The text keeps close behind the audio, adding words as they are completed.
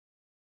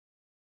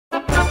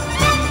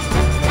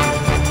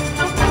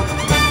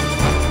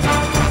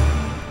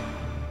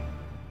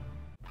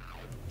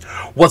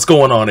What's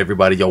going on,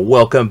 everybody? Yo,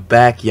 welcome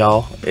back,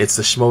 y'all. It's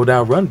the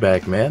Schmoedown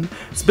Runback, man.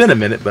 It's been a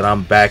minute, but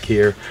I'm back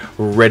here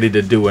ready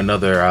to do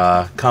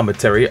another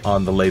commentary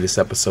on the latest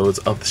episodes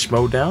of the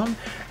Schmoedown.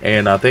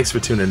 And thanks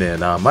for tuning in.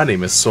 My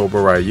name is Bro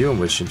Ryu. I'm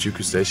with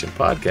Shinjuku Station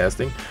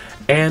Podcasting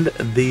and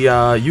the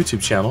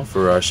YouTube channel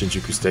for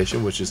Shinjuku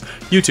Station, which is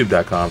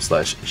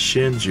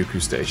youtube.com/Shinjuku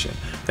Station.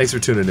 Thanks for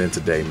tuning in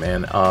today,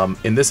 man.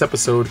 In this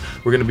episode,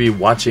 we're going to be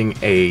watching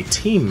a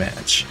team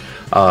match.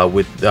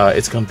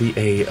 It's going to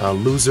be a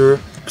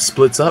loser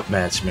splits up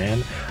match,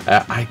 man.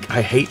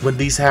 I hate when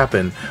these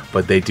happen,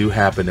 but they do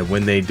happen, and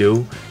when they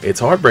do, it's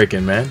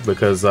heartbreaking, man,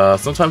 because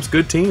sometimes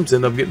good teams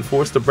end up getting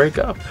forced to break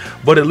up,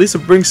 but at least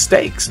it brings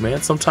stakes,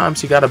 man.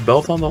 Sometimes you got a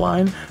belt on the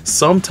line,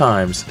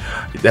 sometimes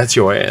that's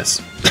your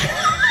ass.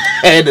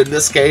 And in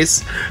this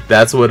case,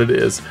 that's what it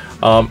is.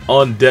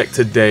 On deck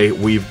today,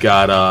 we've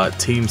got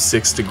Team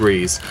 6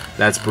 Degrees.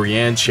 That's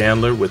Brianne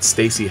Chandler with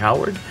Stacy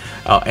Howard.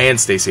 And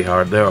Stacy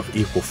Howard. They're of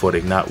equal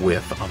footing, not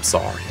with. I'm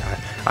sorry.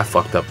 I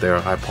fucked up there.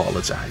 I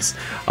apologize.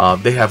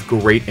 They have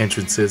great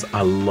entrances.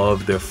 I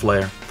love their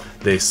flair.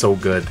 They're so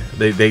good.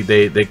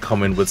 They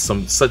come in with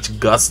such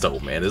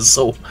gusto, man. It's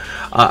so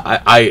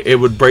it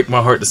would break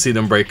my heart to see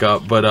them break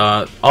up.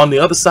 But on the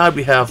other side,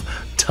 we have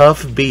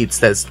Tuff Beats.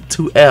 That's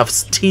 2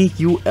 F's,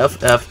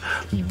 Tuff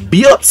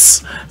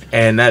Beats,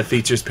 and that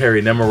features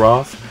Perri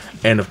Nemiroff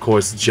and of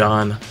course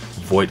Jonathan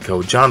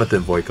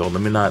Voytko.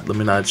 Let me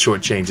not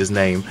shortchange his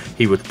name.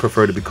 He would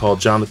prefer to be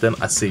called Jonathan.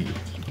 I see you,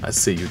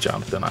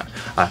 Jonathan.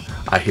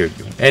 I hear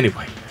you.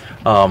 Anyway,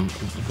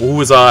 who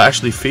was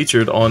actually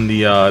featured on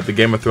the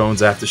Game of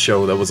Thrones after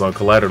show that was on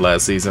Collider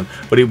last season,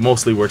 but he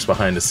mostly works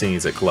behind the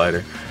scenes at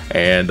Collider.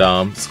 And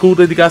it's cool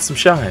that he got some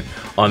shine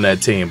on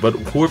that team. But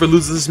whoever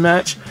loses this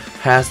match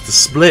has to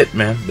split,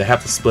 man. They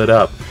have to split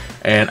up.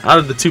 And out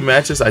of the two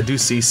matches, I do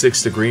see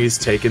 6 Degrees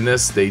taking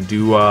this. They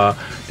do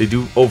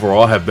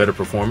overall have better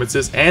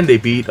performances, and they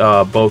beat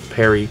both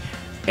Perri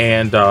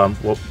and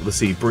well, let's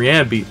see,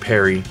 Brianne beat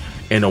Perri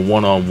in a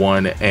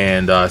one-on-one,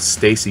 and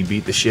Stacy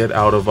beat the shit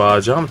out of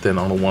Jonathan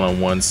on a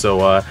one-on-one.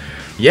 So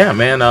yeah,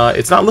 man,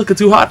 it's not looking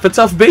too hot for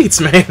Tuff Beats,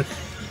 man.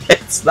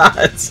 It's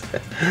not.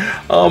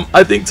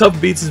 I think Tuff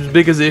Beats'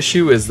 biggest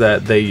issue is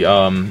that they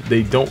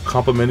don't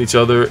complement each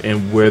other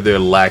in where they're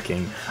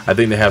lacking. I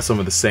think they have some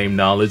of the same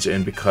knowledge,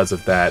 and because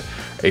of that,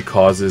 it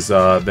causes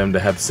them to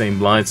have the same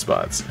blind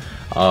spots.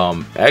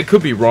 I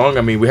could be wrong.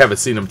 I mean, we haven't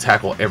seen them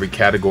tackle every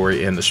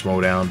category in the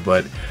Schmoedown,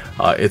 but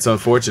it's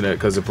unfortunate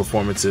because the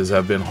performances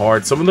have been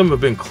hard. Some of them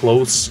have been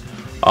close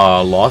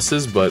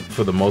losses, but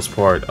for the most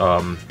part,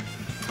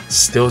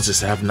 still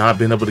just have not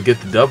been able to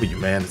get the W,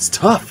 man. It's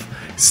tough.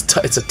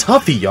 It's a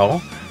toughie,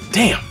 y'all.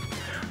 Damn.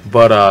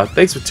 But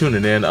thanks for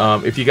tuning in.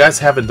 If you guys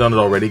haven't done it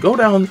already, go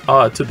down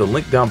to the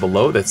link down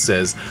below that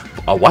says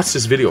watch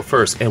this video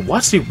first, and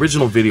watch the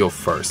original video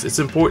first. It's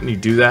important you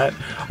do that.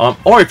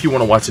 Or if you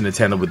want to watch it in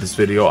tandem with this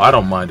video, I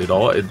don't mind at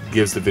all. It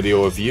gives the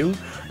video a view.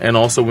 And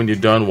also, when you're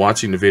done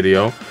watching the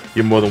video,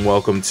 you're more than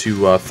welcome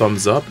to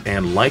thumbs up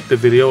and like the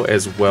video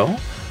as well.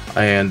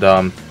 And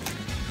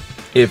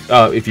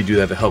if you do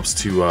that, it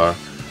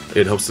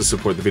helps to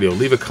support the video.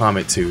 Leave a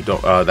comment too.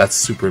 That's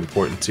super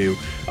important too.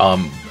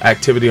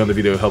 Activity on the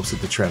video helps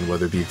with the trend,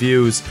 whether it be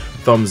views,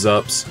 thumbs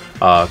ups,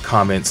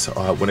 comments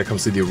when it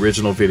comes to the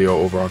original video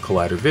over on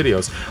Collider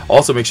Videos.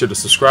 Also, make sure to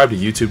subscribe to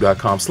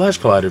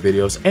youtube.com/Collider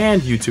Videos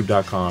and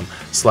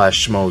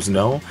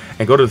youtube.com/SchmoesKnow,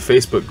 and go to the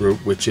Facebook group,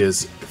 which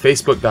is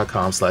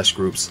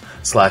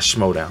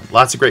facebook.com/groups/Schmoedown.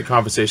 Lots of great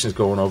conversations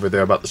going over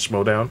there about the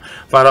Schmoedown.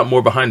 Find out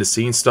more behind the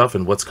scenes stuff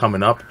and what's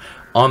coming up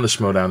on the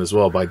Schmoedown as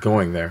well by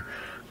going there.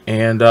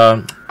 And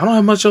I don't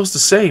have much else to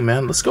say,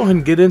 man. Let's go ahead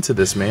and get into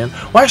this, man.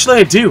 Well, actually,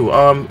 I do.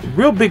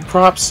 Real big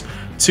props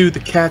to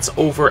the cats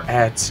over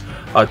at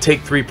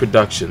Take 3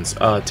 Productions.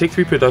 Take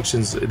 3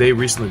 Productions, they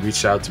recently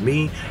reached out to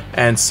me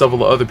and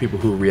several other people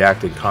who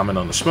react and comment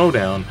on the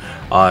Schmoedown,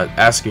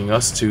 asking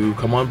us to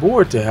come on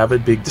board to have a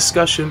big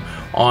discussion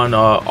on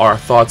our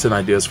thoughts and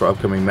ideas for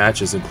upcoming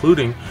matches,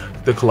 including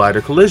the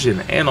Collider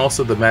Collision, and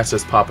also the match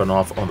that's popping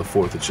off on the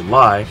 4th of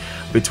July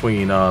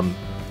between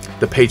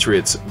the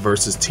Patriots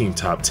versus Team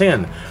Top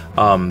 10.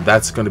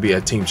 That's going to be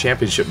a team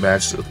championship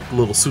match, a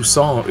little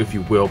soupçon, if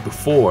you will,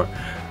 before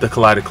the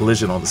Collider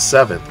Collision on the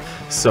 7th.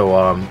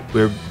 So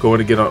we're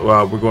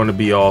going to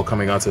be all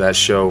coming onto that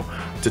show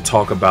to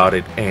talk about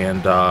it,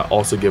 and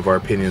also give our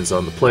opinions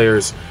on the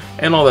players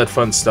and all that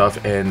fun stuff.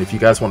 And if you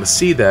guys want to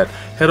see that,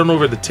 head on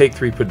over to the Take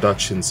 3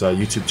 Productions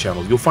YouTube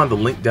channel. You'll find the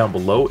link down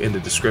below in the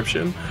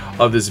description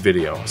of this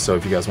video. So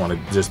if you guys want to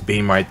just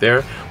beam right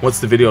there, once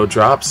the video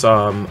drops,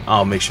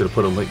 I'll make sure to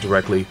put a link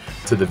directly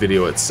to the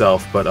video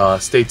itself. But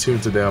stay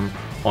tuned to them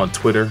on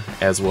Twitter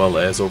as well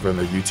as over on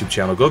their YouTube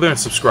channel. Go there and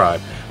subscribe,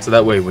 so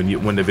that way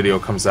when the video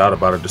comes out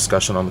about a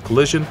discussion on the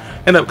Collision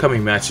and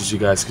upcoming matches, you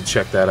guys can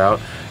check that out.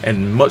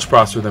 And much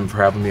props for them for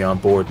having me on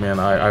board, man.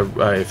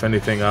 If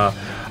anything,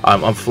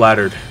 I'm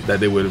flattered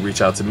that they would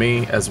reach out to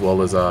me as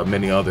well as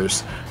many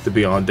others to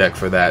be on deck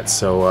for that.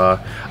 So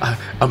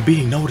I'm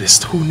being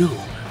noticed. Who knew?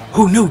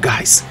 Who knew,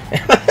 guys?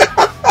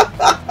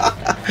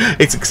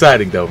 It's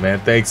exciting though, man.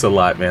 Thanks a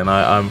lot, man.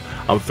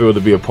 I'm I'm thrilled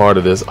to be a part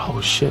of this. Oh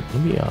shit,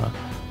 let me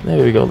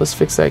there we go. Let's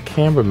fix that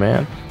camera,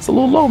 man. It's a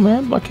little low,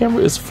 man. My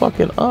camera is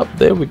fucking up.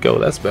 There we go.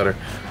 That's better.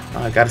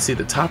 I gotta see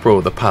the top row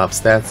of the pops.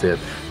 That's it.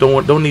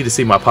 Don't need to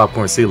see my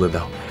popcorn ceiling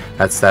though.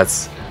 That's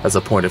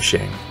a point of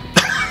shame.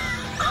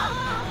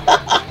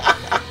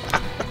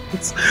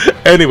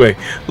 Anyway,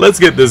 let's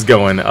get this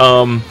going.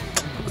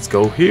 Let's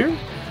go here.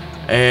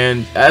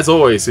 And as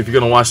always, if you're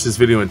gonna watch this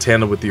video in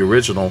tandem with the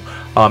original,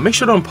 make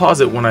sure to unpause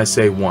it when I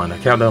say 1. I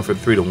count down from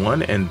 3 to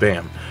 1, and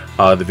bam,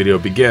 the video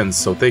begins.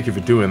 So thank you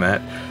for doing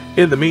that.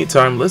 In the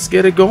meantime, let's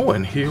get it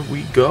going. Here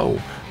we go.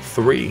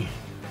 3,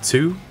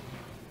 2,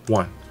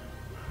 1.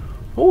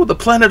 Oh, the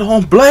planet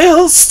home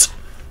blast!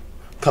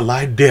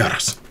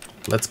 Colliders.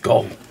 Let's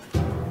go.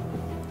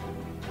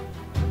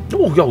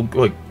 Oh, yo,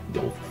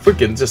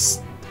 freaking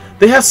just...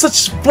 They have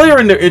such flair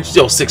in their...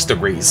 Yo, 6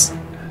 degrees.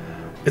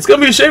 It's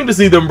gonna be a shame to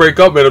see them break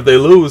up, man, if they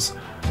lose.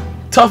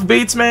 Tuff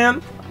beats,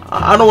 man.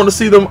 I don't want to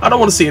see them. I don't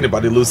want to see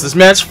anybody lose this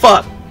match.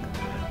 Fuck.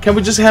 Can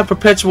we just have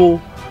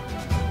perpetual...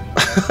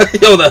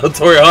 Yo, that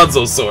Hattori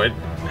Hanzo sword.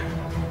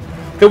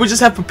 Can we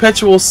just have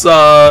perpetual,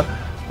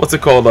 what's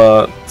it called,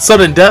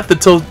 sudden death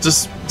until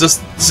just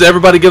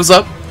everybody gives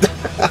up?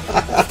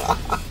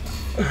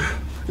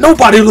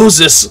 Nobody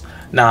loses.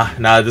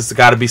 Nah, this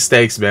gotta be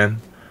stakes,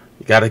 man.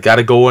 You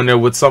gotta go in there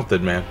with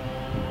something, man.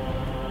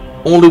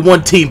 Only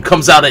one team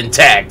comes out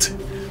intact.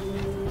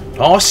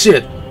 Oh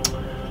shit.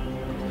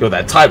 Yo,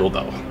 that title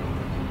though.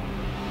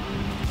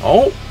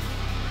 Oh.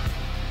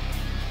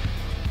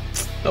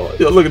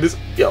 Yo, look at this.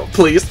 Yo,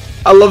 please.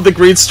 I love the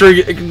green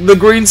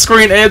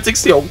screen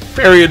antics. Yo,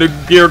 Perri and the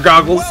gear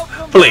goggles.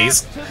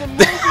 Please.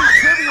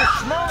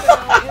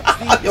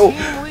 Yo,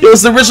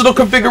 it's the original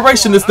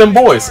configuration. It's them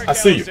boys. I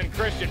see you.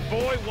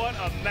 Boy, what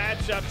a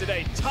matchup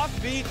today. Tuff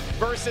Beat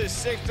versus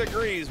 6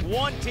 Degrees.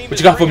 One team what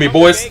you got for me,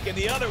 boys? And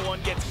the other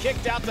one gets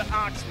kicked out to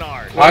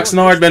Oxnard.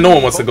 Oxnard, man, no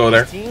one wants to go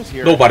there.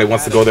 Nobody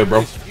wants to go there,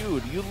 bro.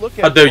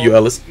 How dare you,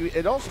 Ellis?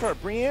 It all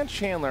started. Brianne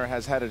Chandler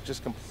has had a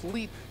just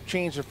complete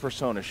change of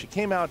persona. She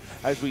came out,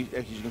 as you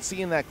can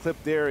see in that clip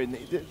there, in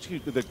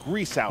the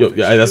grease out.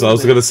 Yeah, that's what I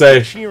was gonna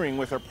say. Cheering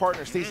with her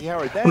partner Stacy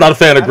Howard. I'm not a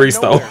fan of grease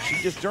though.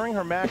 She just during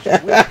her match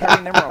with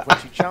Perri Nemiroff, when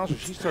she challenged her,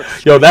 she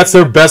started. Yo, that's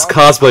her best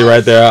cosplay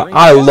right there.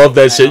 I love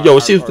that shit. Yo,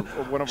 she's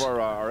one of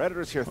our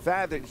editors here,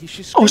 Thad.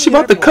 Oh, she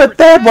about to cut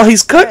Thad while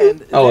he's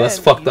cutting? Oh, that's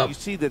fucked up. You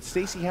see that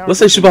Stacy Howard. Let's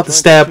say she's about to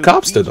stab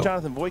Copster though.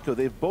 Jonathan Voytko,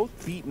 they've both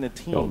beaten a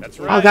team. That's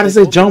right. I gotta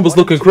say, John was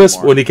looking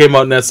crisp when he came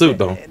out in that suit,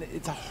 though. And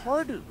it's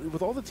hard,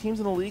 with all the teams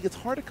in the league, it's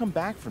hard to come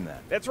back from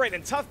that. That's right,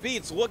 and Tuff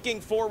Beat's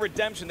looking for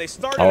redemption. They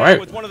started out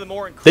with one of the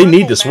more incredible They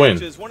need this win.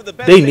 matches, one of the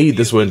best They need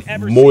this win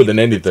more than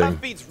anything.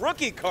 Tuff Beat's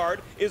rookie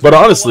card is But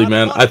honestly,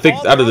 man, I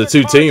think out of the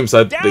two teams,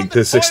 I think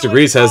the 6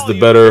 Degrees has the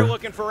better.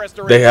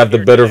 They have the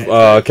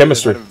better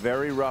chemistry.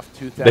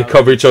 They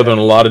cover each other in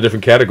a lot of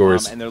different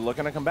categories. And they're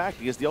looking to come back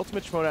because the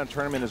Ultimate Schmoedown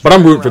tournament is. But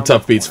I'm rooting for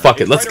Tuff Beats.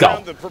 Fuck it, let's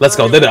go. Let's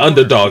go. They're the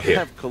underdog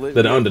here.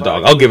 They're the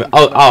underdog. I'll give it.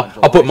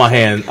 I'll put my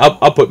hand.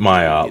 I'll put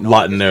my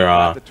lot in their.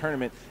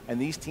 Tournament,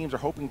 and these teams are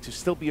hoping to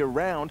still be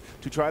around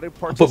to try to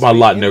participate. Put my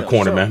lot in their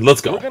corner, man.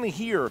 Let's go. We're going to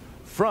hear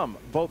from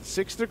both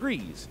 6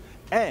 Degrees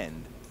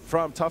and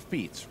from Tuff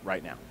Beats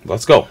right now.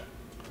 Let's go.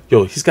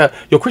 Yo,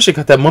 Christian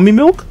got that mummy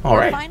milk. All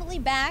right. Finally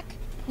back.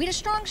 We had a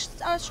strong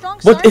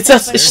start. But it's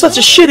such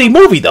a shitty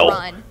movie though.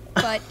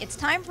 But it's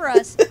time for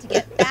us to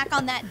get back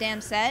on that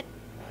damn set,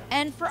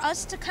 and for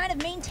us to kind of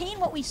maintain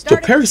what we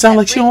started. Yo, Perri sound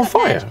like she on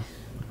fire.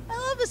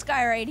 I love this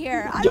guy right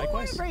here. I don't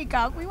want to break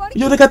up. We want to.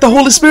 Yo, they got the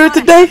Holy Spirit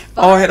today.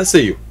 All right, I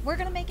see you. We're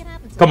gonna make it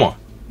happen. Come on.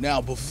 Now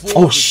before.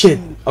 Oh shit!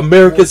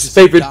 America's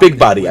favorite big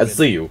body. I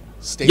see you.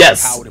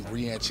 Yes. Howard and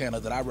Brianne Chandler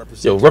that I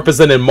represent. Yo,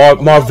 representing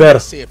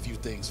Marvetta. Say a few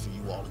things for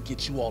you all and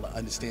get you all to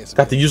understand.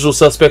 Got the usual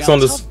suspects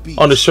on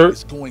the shirt.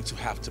 It's going to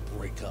have to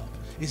break up.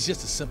 It's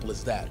just as simple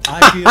as that.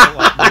 I feel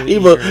like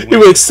he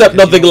will accept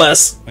nothing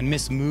less. When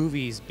Miss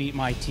Movies beat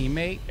my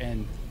teammate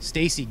and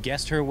Stacy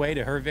guessed her way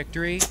to her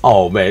victory.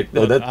 Oh man,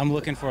 I'm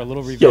looking for a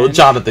little revenge. Yo,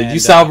 Jonathan, you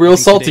sound real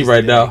salty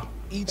right now.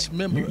 Each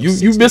member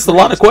you missed a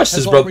lot of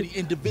questions, brother.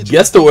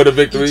 Guess the way to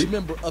victory. Each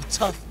member of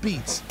Tuff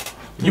Beats.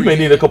 You may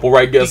need a couple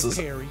right guesses.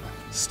 Perri,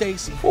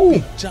 Stacy,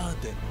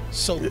 Jonathan.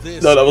 So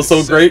this. No, that was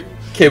so great.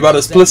 Came out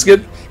as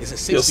Pliskin.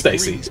 Yo,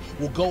 Stacy.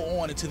 Will go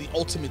on into the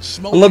Ultimate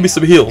Schmoedown. I love me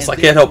some heels. I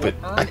can't help it.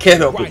 I can't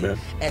help it, man.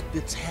 At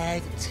the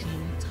tag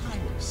team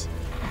titles,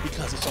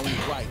 because it's only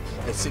right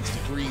that 6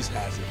 Degrees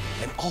has it,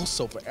 and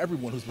also for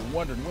everyone who's been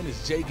wondering when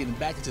is Jay getting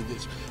back into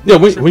this. Yeah,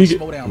 when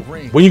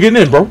you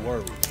getting in, bro? Don't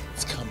worry,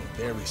 it's coming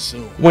very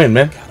soon. When,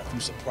 man? Got a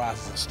few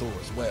surprises in store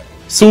as well.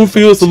 Soon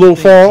feels a little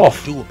far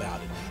off. Do about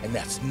it, and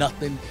that's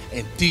nothing.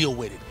 And deal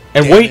with it.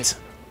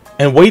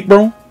 And wait,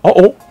 bro.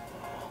 Uh-oh.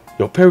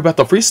 Yo, Perri about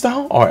the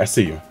freestyle? All right, I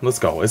see you. Let's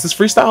go. Is this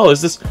freestyle or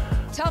is this...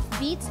 Tuff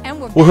Beats, and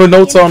were her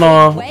notes on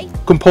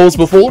composed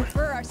before?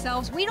 For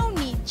ourselves, we don't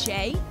need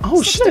Jay.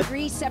 Oh, 6 shit.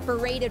 Degrees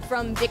separated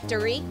from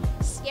victory.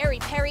 Scary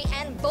Perri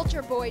and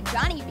Vulture Boy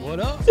Johnny B. What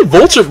up?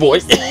 Vulture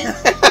Boy. Don't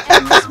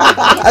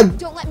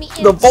let me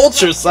in. The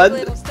Vulture, son.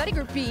 Little study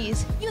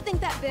groupies. You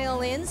think that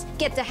bail-ins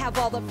get to have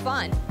all the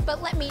fun.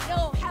 But let me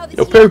know how this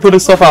Yo, Perri put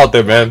herself out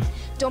there, man.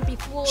 Don't be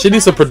fooled. She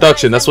needs some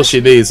production. That's what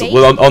she needs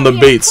on the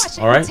beats.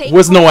 All right.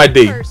 Where's No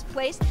ID?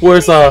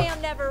 Where's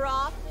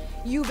Nemiroff.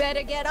 You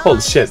better get on.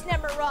 Holy shit.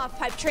 Nemiroff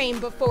pipe train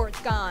before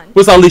it's gone.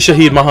 Where's Ali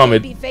Shaheed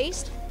Muhammad?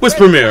 Where's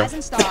Premier?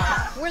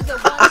 We're the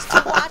ones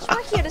to watch.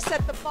 We're here to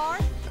set the bar.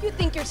 You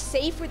think you're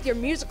safe with your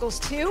musicals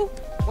too?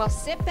 Well,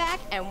 sit back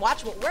and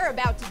watch what we're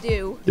about to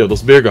do. Yo,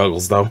 those beer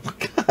goggles though.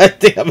 God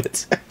damn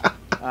it.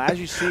 As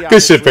you see,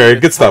 good shit, Perri.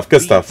 Good stuff.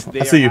 Good stuff.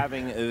 I see you.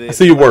 I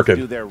see you working.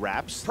 Do their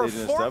raps,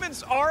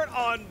 performance art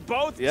on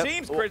both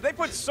teams, Chris. They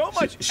put so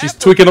much. She's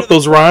tweaking up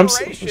those rhymes.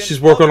 She's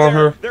working on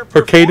her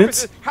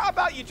cadence. How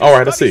about you all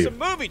right, I see. Some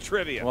movie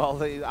trivia. Well,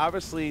 they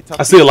obviously.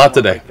 I see a lot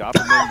today. And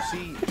then you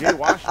see Jay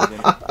Washington,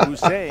 who's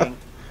saying,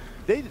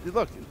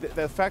 look,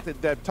 the fact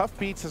that Tuff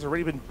Beats has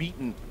already been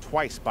beaten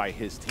twice by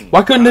his team.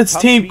 Why couldn't its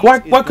team? Why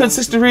couldn't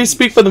 63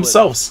 speak for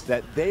themselves?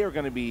 That they are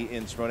going to be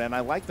in Schmoedown. And I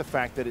like the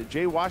fact that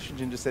Jay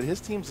Washington just said his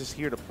team's just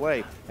here to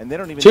play, and they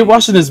don't even. Jay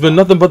Washington's been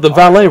nothing but the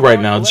valet right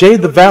now. Jay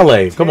the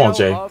valet. Come on,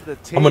 Jay. I'm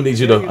gonna need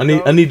you to.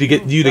 I need to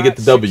get you to get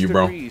the W,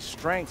 bro.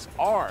 Strengths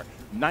are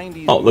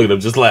 90s. Oh, look at him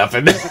just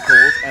laughing.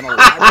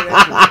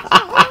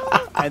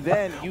 And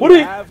then you what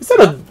is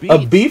that a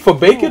beef or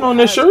bacon on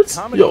their shirts?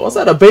 Yo, is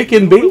that a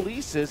bacon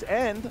beef?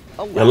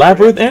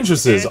 Elaborate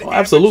entrances. Oh,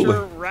 absolutely.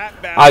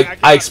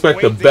 I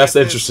expect the best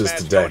entrances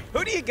today.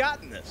 Who do you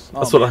got in this?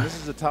 That's what this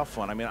is a tough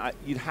one. I mean,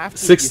 you'd have to.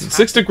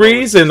 Six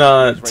degrees and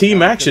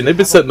Team Action. They've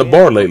been setting the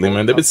bar lately,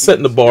 man. They've been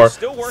setting the bar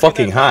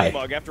fucking high.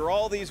 After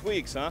all these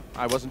weeks, huh?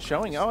 I wasn't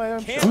showing. Oh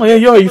yeah,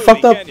 yo, you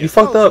fucked up. You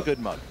fucked up. Good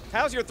mug.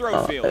 How's your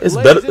throat feel? It's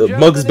better. The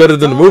mug is better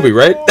than the movie,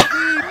 right?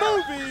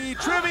 Movie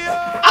trivia.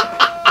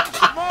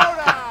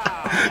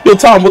 Yo,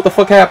 Tom, what the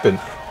fuck happened?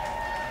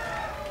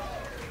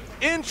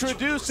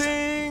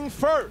 Introducing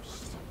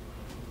first.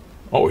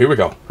 Oh, here we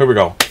go. Here we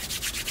go.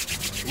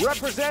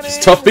 Representing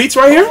it's Tuff Beats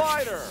right here.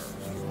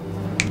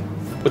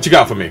 What you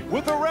got for me?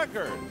 With a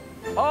record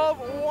of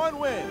 1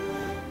 win,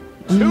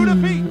 2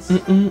 defeats.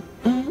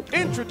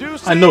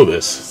 Introducing. I know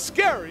this.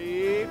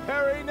 Scary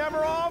Perri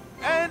Nemiroff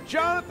and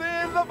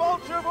Jonathan the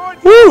Vulture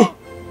Voytko. Woo!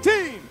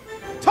 Team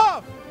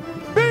Tuff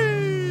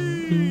Beats.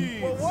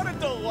 Well, what a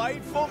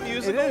delightful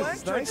musical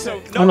entrance.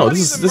 So I know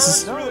this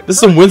is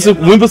some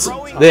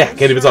whimsical. Yeah, I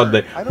can't even talk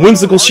today.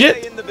 Whimsical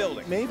shit.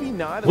 Maybe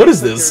not. What is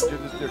this?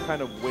 They're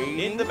kind of waiting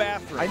in the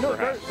bathroom. I know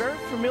very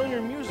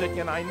familiar music,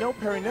 and I know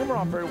Perri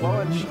Nemiroff very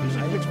well, and she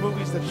usually picks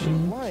movies that she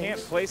likes. Can't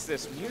place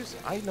this music.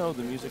 I know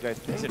the music. I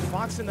think. Is it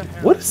Fox in the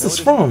House? What is this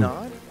from?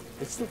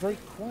 It's the very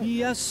quiet.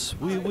 Yes,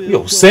 we will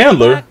Yo,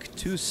 Sandler. Back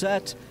to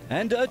set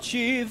and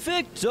achieve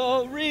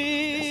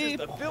victory.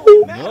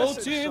 No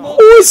team who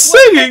is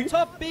singing?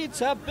 Top beats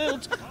have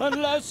built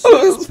unless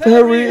it's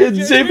Perri and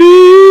JB.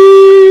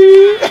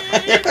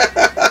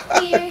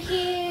 We're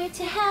here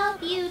to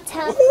help you,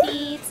 Tuff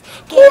Beats.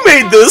 Who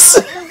made this?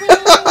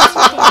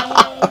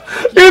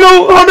 You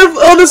know,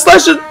 on the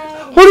session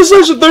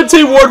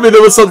 13 warned me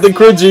there was something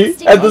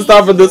cringy at the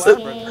top of this.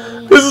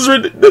 This is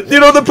ridiculous. You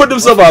know, they put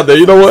themselves out there.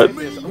 You know what?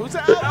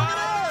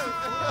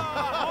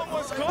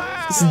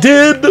 It's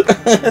dead.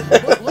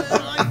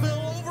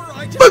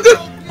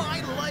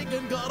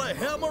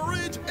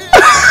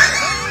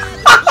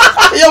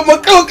 Yo,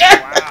 Makoka.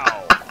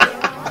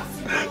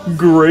 Wow.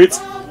 Great.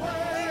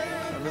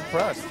 I'm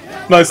impressed.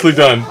 Nicely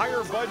done.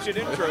 Higher budget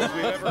intros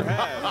we've ever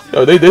had.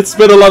 Yo, they did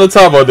spend a lot of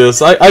time on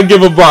this. I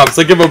give them props.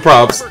 I give them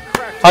props.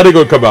 How they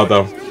gonna come out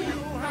though?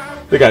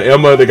 They got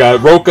Emma. They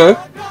got Roka.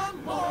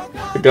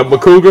 They got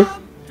Makuga.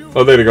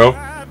 Oh, there they go.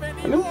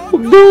 And then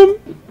gum.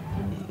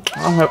 I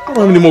don't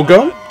have any more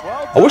gum.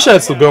 I wish I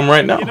had some gum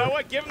right now.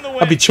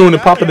 I'd be chewing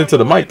and popping into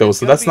the mic though,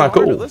 so that's not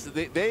cool.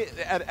 They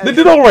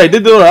did all right. They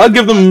did all right. I'll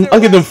give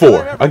them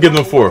 4. I'll give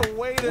them 4.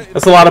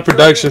 That's a lot of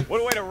production.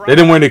 They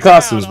didn't wear any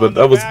costumes, but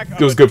it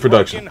was good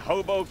production.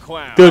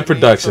 Good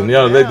production. You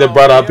know, they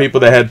brought out people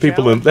that had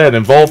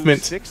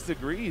involvement. 6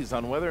 degrees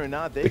on whether or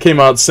not they came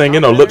out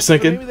singing or lip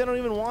syncing. Maybe they don't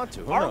even want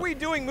to. Are we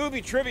doing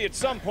movie trivia at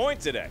some point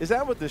today? Is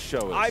that what this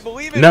show is? I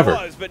believe it Never.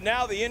 was, but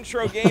now the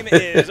intro game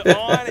is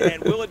on,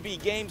 and will it be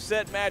game,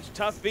 set, match,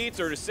 Tuff Beats,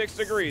 or to 6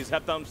 degrees?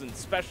 Have something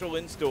special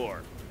in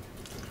store.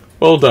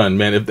 Well done,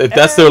 man. If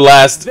that's their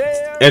last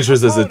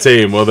entrance as a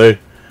team, well they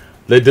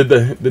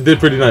did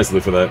pretty nicely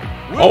for that.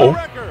 Oh,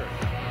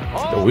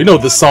 we know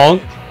this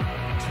song.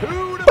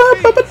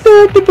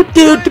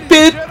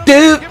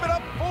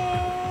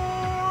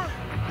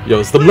 Yo,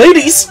 it's them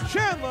ladies.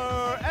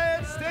 Chandler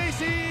and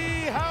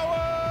Stacy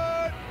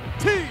Howard,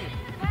 Team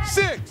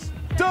 6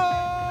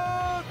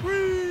 degrees.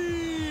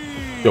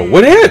 Yo,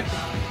 what hit?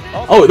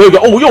 Oh, there you go.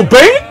 Oh, yo,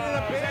 Bane.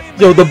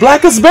 Yo, the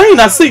blackest Bane.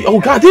 I see. Oh,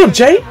 goddamn,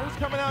 Jay. Who's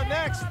coming out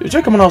next? Yo,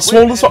 Jay coming out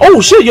swollen.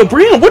 Oh shit, yo,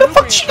 Brianne. Where the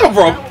fuck did she come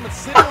from?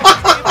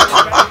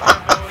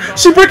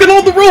 She breaking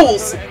all the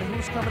rules.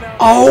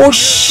 Oh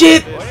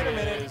shit.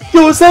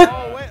 Yo, is that?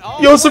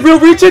 Yo, it's a real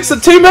rejects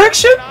of Team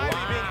Action.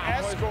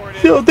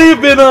 Yo, they've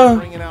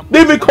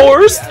been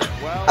coerced.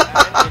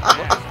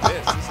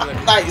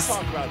 Nice.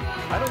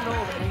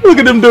 Look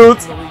at them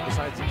dudes.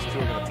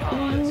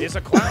 Is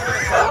a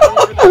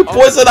clown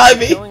Poison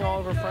Ivy. Killing all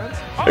of her friends.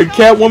 And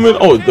Catwoman.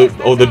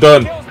 Oh, they're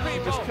done.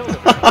 Just killed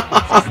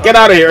her. Get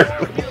out of here.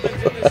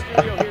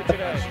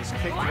 She's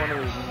kicked one of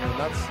the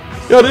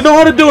nuts. Yo, they know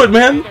how to do it,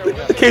 man.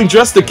 They came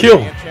dressed to kill.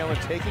 Chandler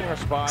taking her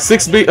spot.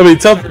 6 beats. I mean,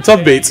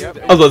 tough beats. I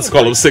was about to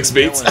call them 6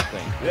 beats.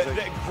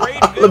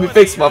 Let me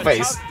fix my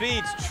face. Tough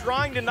Beats,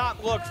 trying to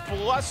not look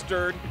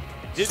flustered.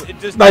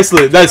 Nice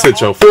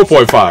intro.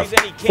 4.5.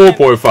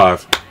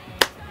 4.5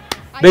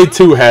 They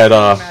too had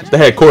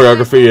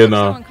choreography and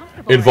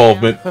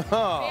involvement.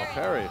 Oh,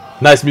 Perri.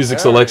 Nice music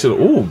selection.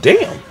 Ooh,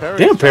 damn.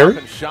 Damn,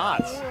 Perri.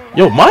 Shots.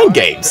 Yo, mind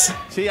games.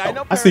 See, I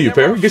know I see you,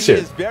 Perri. Good shit.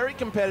 Is very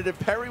competitive.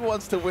 Perri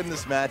wants to win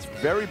this match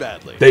very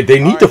badly.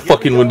 They need to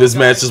fucking win this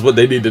match is what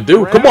they need to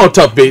do. Come on,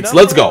 Tough Beats.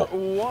 Let's go.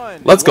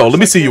 Let's go. Let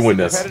me see you win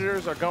this.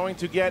 Competitors are going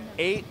to get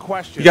 8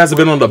 questions. You guys have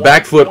been on the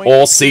back foot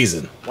all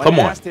season. Come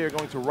on. They are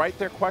going to write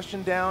their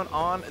question down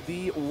on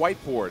the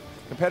whiteboard.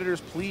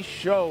 Competitors, please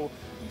show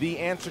the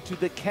answer to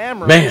the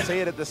camera. Man. Say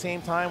it at the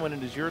same time when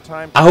it is your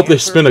time. I hope they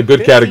spin a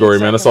good category,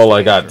 man. That's all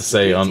I got to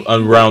say on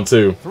round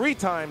 2. 3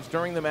 times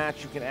during the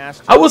match you can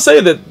ask. I will say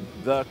that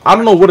I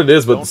don't know what it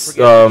is, but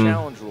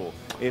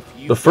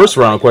the first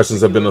round questions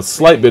have been a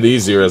slight bit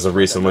easier as of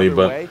recently,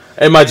 but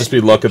it might just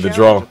be luck of the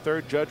draw.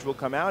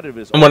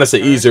 And when I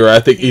say easier, I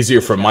think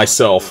easier for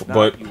myself,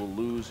 but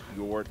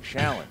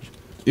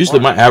usually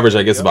my average,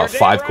 I guess, about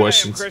 5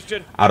 questions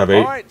out of 8.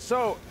 All right,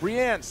 so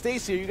Brianne,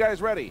 Stacy, are you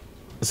guys ready?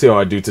 Let's see how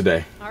I do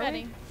today.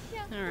 Ready?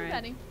 Yeah, all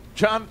right.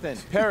 Jonathan,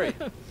 Perri.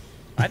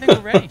 I think we're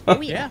ready. Oh,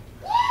 yeah.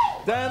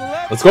 Then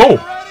Let's go.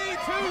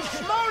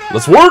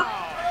 Let's work.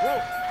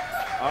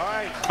 All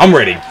right. I'm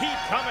ready. Keep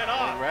coming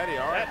on. Ready.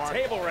 All right, That Mark.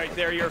 table right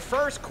there. Your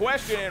first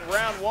question in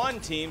round 1,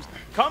 teams,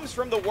 comes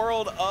from the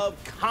world of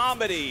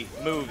comedy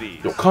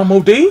movies. Yo,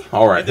 Como D?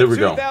 All right, In here the we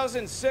go.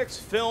 2006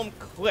 film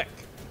Click,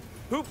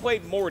 who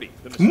played Morty,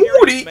 the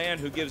mysterious man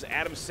who gives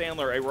Adam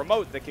Sandler a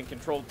remote that can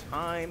control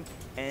time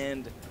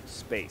and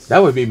space? That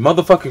would be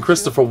motherfucking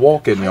Christopher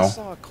Walken, I yo.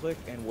 saw Click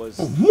and was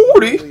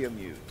Morty? really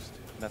amused.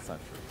 That's not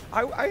true.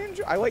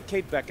 I like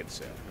Kate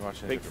Beckinsale. You're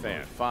watching a Big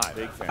different fan. movie. 5.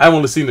 Big fan. I've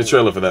only seen the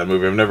trailer for that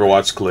movie. I've never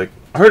watched Click.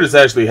 I heard it's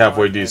actually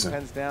halfway decent.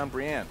 Pens down,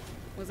 Brianne.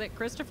 Was it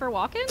Christopher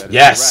Walken? That is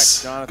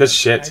Yes. correct. Jonathan. Good I've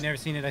shit. never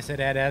seen it. I said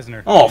Ed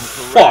Asner. Oh, I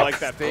fuck. like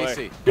that play.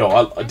 Stacy. Yo,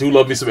 I do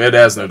love me some Ed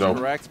Asner, though.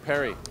 Correct,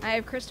 Perri. I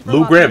have Christopher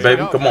Lou Walken. Grant, baby.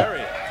 Go, Come on.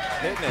 Perri.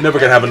 Hitting it. Never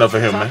gonna have enough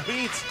of him, man. Tough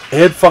beats.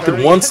 Ed fucking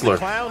Perri. Wunsler.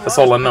 Clown That's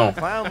all I loves it. know.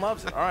 Clown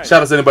loves it. All right.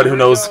 Shout out to anybody who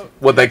Here we knows go.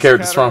 what that Next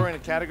character's from. category in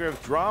a category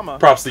of drama.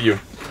 Props to you.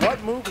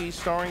 What movie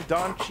starring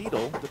Don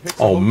Cheadle depicts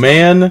a Oh, hotel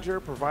man. manager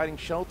providing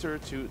shelter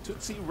to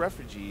Tutsi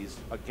refugees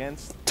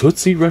against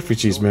Tootsie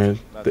refugees, man.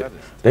 Now, They, that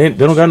is-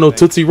 they don't got no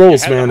Tootsie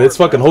Rolls, had the man. hard It's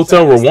fucking one.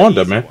 Hotel That's the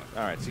Rwanda, easy man. one.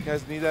 All right, so you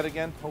guys need that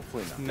again?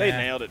 Hopefully not. They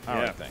nailed it. All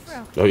Yeah. right, thanks.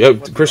 Oh, yeah,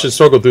 Christian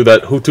struggled through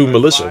that Hutu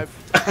militia.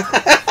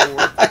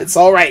 5, 4, It's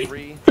all right.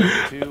 3,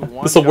 2, 1.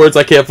 There's some words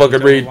I can't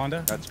fucking Hotel read.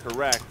 Rwanda? That's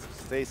correct.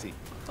 Stacy.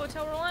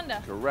 Hotel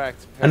Rwanda.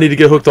 Correct. I need to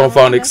get hooked on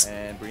phonics.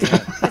 And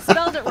Brianne. I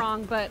spelled it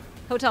wrong, but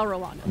Hotel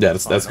Rwanda. Yeah,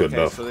 that's good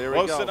Okay, enough. so there we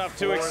Close go. enough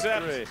to 4-3.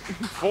 accept.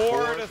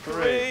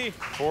 4-3.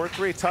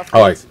 4-3. Tough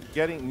All right.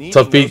 getting needing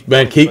Tough beat, those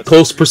man. points, Keep but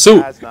close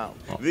pursuit. has not.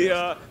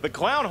 The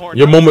clown horn.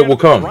 Your moment will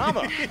come.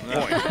 Drama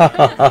point.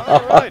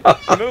 All right.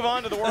 Move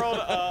on to the world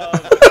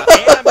of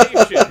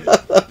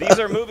animation. These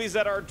are movies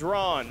that are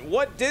drawn.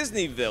 What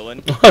Disney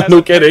villain has No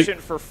a kidding.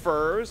 penchant for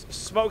furs,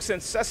 smokes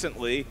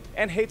incessantly,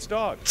 and hates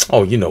dogs?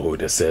 Oh, you know who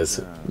this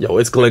is. Yo,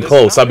 it's Glenn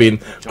Close. I mean,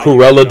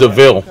 Cruella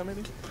DeVille.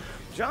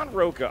 John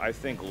Roca, I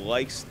think,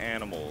 likes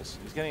animals.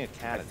 He's getting a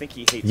cat. I think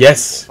he hates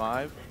Yes. people.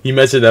 5. He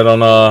mentioned that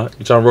on,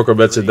 John Roker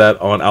mentioned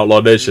that on Outlaw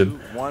Nation.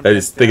 That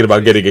he's thinking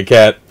about getting a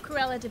cat.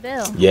 Cruella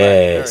DeVille.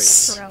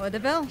 Yes. Cruella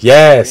DeVille.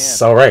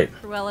 Yes. All right.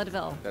 Cruella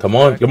DeVille. Come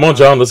on,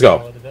 John. Let's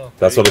go.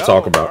 That's what I'm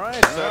talking All about.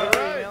 right,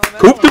 so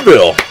Coop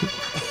DeVille.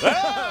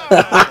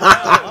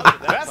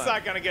 That's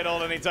not going to get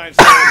old anytime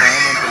soon. All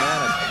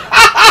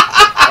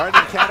right,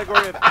 in the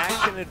category of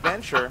action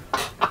adventure,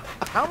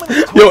 how many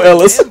Yo,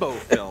 Ellis. Rambo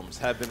films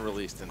have been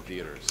released in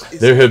theaters?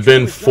 There have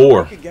been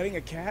 4. Getting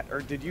a cat,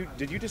 or did you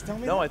just tell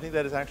me? No, that? I think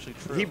that is actually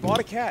true. He bought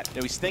a cat.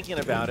 No, he's thinking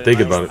about it.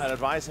 Thinking and about it. I'd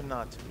advise him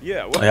not to.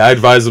 Yeah. Well, I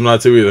advise him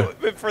not to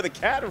either. for the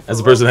cat or for As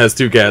a person that has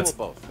 2 Little cats, of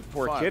both.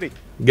 poor 5, kitty.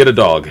 get a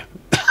dog.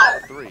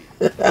 3,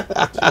 2,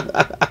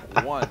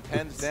 1.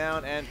 Pens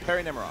down, and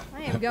Perri Nemiroff.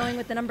 I am going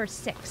with the number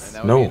 6. And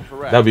that would be No,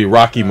 incorrect. that'd be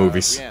Rocky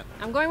movies, Brianne.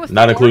 I'm going with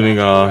not 4. including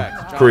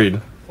Correct.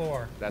 Creed.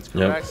 4. That's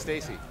Yep. correct,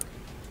 Stacy.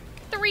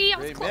 3. I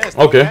was They close. missed.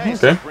 Okay,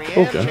 so okay,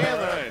 Brianne okay.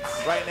 Chandler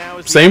right now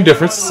is the Same only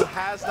difference. one who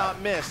has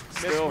not missed.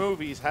 Missed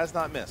movies has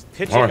not missed.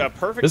 Pitching All right. a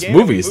perfect This game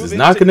movies to is move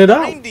knocking into it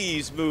out.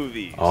 90s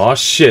movies. Oh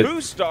shit. Who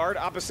starred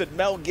opposite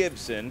Mel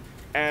Gibson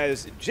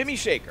as Jimmy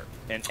Shaker,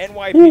 an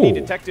NYPD Ooh.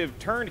 detective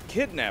turned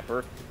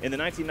kidnapper in the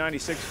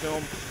 1996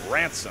 film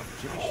Ransom.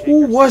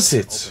 Who was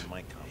it? Open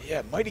mic comment.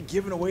 Yeah, might have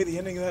given away the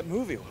ending of that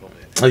movie a little bit.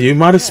 Oh, you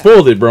might have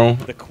spoiled it, bro.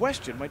 The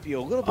question might be a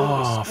little bit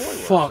Oh, of a spoiler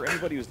fuck. for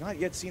anybody who's not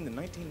yet seen the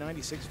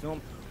 1996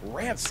 film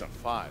Ransom.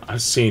 5.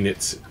 I've seen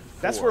it.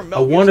 That's where I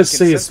Mel want to Gibson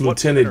say can it's sense what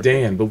Lieutenant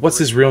they're Dan, but what's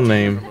his real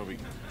name? Movie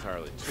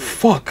entirely. 2,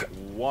 Fuck.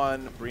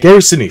 1. Gary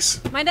Sinise.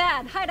 My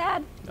dad. Hi,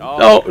 Dad.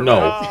 Oh, no.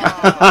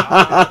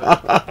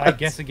 I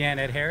guess again,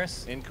 Ed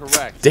Harris.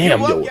 Incorrect. Damn,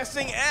 yo.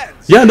 Guessing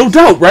Eds. Yeah, no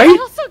doubt, I right?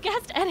 also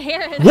guessed Ed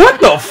Harris.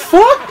 What the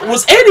fuck?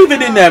 Was Ed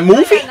even in that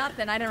movie?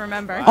 Nothing. I didn't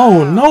remember.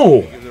 Oh,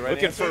 no.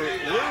 Looking for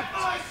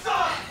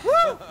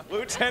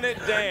Lieutenant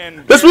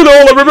Dan. That's what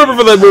all I remember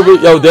for that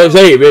movie. Yo,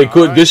 hey, man,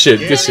 good shit,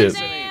 good shit.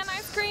 Dan,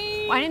 ice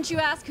cream. Why didn't you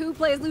ask who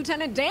plays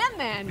Lieutenant Dan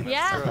then?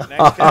 Yeah.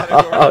 Next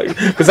category.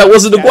 Because that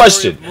wasn't the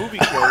question. Movie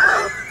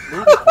quotes.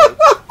 Movie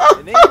quotes.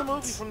 The name of the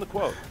movie from the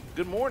quote.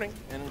 Good morning,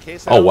 and in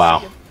case I Oh, don't wow.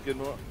 see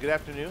you, good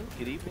afternoon,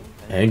 good evening.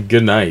 And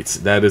good night.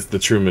 That is The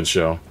Truman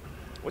Show.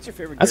 What's your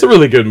favorite? That's a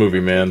really good movie,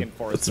 man.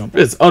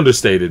 It's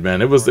understated,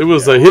 man. It was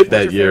a hit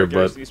that year,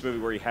 but this movie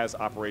where he has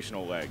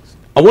operational legs.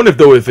 I wonder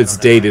if it's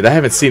dated. I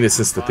haven't seen it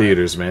since the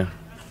theaters, man.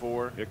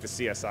 4. Like the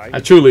CSI. I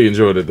truly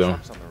enjoyed it though. On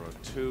the road.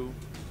 2,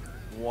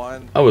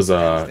 1. That was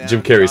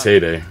Jim Carrey's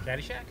heyday.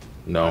 Caddyshack?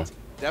 No.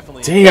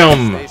 Definitely.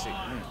 Damn. Stacy.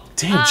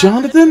 Damn,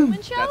 Jonathan.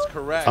 That's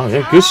correct. Oh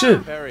yeah, good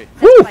shit. Perri.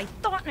 Woo. I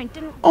thought I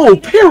didn't. Oh,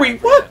 Perri,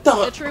 what The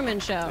the? Truman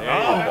Show.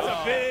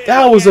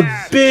 That was a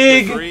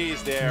big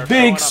Breeze there.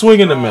 big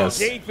swing and a miss.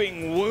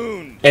 Gaping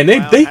wound. And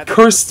they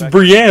cursed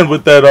Brianne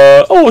with that.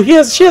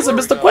 She hasn't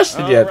missed a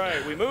question All yet.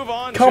 right, we move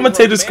on.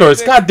 Commentator's to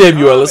curse. romantic God damn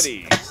you, Ellis.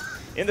 comedies.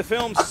 In the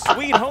film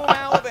Sweet Home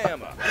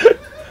Alabama.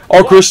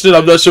 Oh, Christian,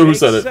 I'm not sure who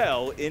said it.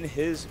 Sell in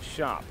his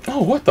shop.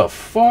 Oh, what the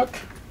fuck?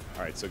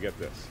 All right, so get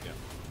this.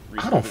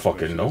 I don't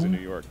fucking She lives in know.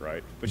 New York,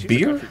 right? But she's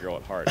Beer? a country girl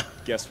at heart.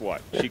 Guess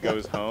what? She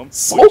goes home.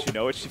 Soap? Wouldn't you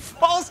know it? She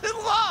falls in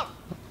love.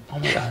 Oh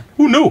my god.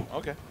 Who knew?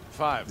 Okay.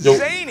 5. Yo,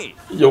 Zany.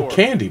 yo,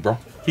 candy, bro.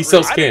 He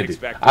sells I didn't candy.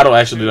 expect I don't that.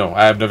 actually know.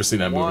 I have never seen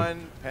that movie.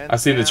 1. I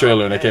seen the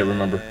trailer and I can't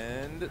remember.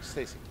 And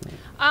Stacy.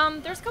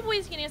 There's a couple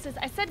ways you can answer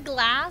this. I said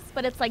glass,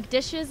 but it's like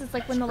dishes. It's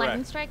like when the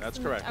lightning strikes. That's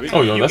and- correct. okay.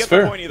 Oh, yo, You that's get the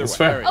fair. point either That's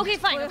way. fair. Okay,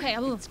 fine. Okay.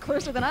 Ooh. It's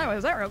closer than I was.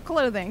 Is that real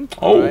clothing?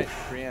 Oh, All right,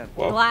 Brianne.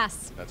 well,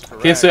 Glass. That's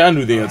correct. can't say I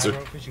knew the answer.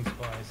 Fishing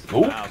supplies. Oh,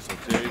 Wow, so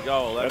there you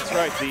go. That's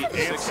right.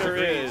 The answer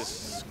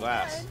is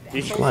glass.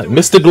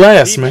 Mr.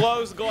 Glass, he man.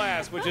 blows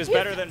glass, which is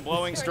better than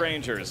blowing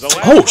strangers. The last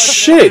Oh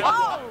question- shit!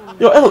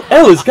 Yo,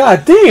 Ellis,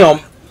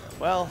 goddamn.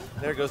 Well,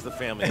 there goes the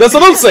family. That's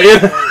what I'm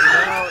saying.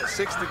 Now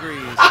 6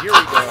 degrees. Here we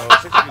go.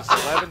 6 degrees,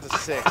 11 to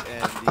 6,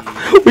 and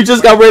the We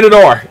just got rated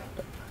R.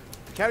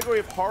 category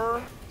of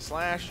horror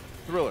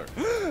 / thriller.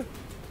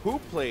 Who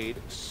played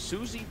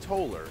Susie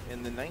Toller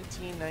in the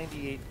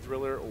 1998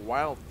 thriller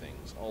Wild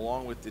Things,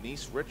 along with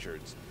Denise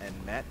Richards and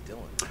Matt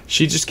Dillon?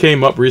 She just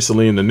came up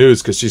recently in the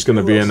news because she's going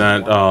to be in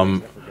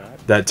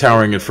that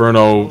Towering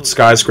Inferno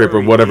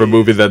skyscraper, whatever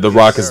movie that The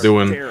Rock is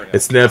doing.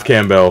 It's Nev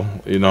Campbell,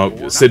 you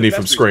know, Sydney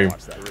from Scream.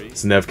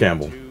 It's Nev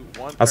Campbell.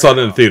 I saw it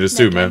in the theaters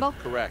too, man.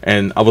 Correct.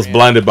 And I was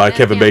blinded by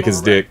Kevin Campbell.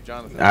 Bacon's dick.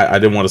 I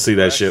didn't want to see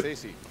that shit.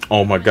 Stacy.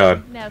 Oh my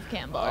god. Nev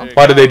Campbell.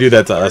 Why did they do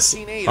that to us?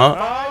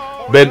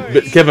 Huh?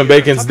 Kevin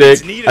Bacon's dick.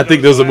 I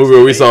think there was a movie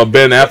where we saw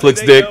Ben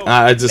Affleck's dick.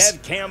 I just,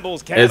 Ned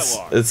Campbell's it's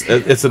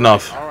catalog. it's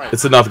enough.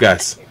 It's enough,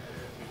 guys.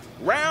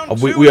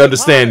 Round We two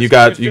understand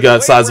applies, you got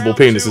Christian. sizable Round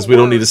two penises. We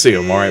don't need to see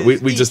them. All right,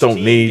 we just don't Each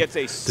team need gets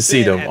a to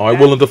see spin them. at All right,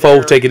 that Willem Dafoe,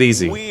 there take it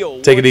easy.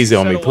 wheel. Take it easy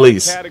on me, Once you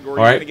please. settle on All category,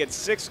 you're right. gonna get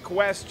 6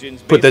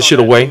 questions Put based that on shit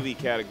away. movie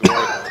category.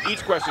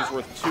 Each question is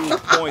worth 2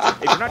 points.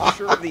 If you're not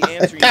sure of the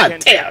answer, you God can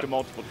damn. select a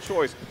multiple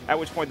choice, at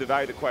which point the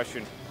value of the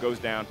question goes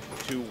down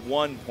to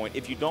 1 point.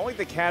 If you don't like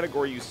the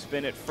category, you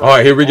spin it first. All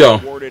right, here we You're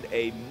go. awarded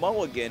a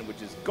mulligan,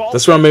 which is golf.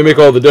 That's where I may make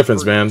all the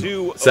difference, man.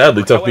 Purdue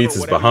Sadly, over. Tough However, Beats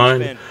is whatever you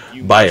behind spin,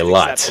 you by a must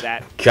lot. accept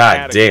that God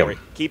category.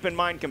 damn. Keep in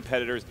mind,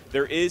 competitors,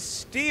 there is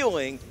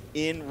stealing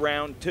in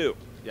round 2.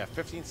 Yeah,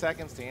 15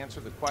 seconds to answer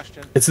the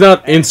question. It's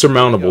not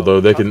insurmountable though.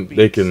 They can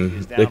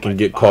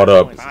get caught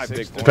up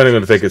depending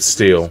on if they could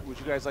steal. Would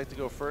you guys like to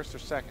go first or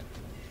second?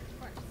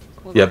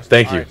 Yep,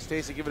 thank All you. right,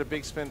 Stacy, give it a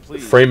big spin,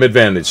 please. Frame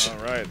advantage. All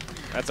right.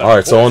 That's a All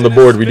right, so on the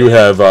poisonous board we do spin.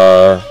 have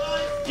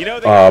You know,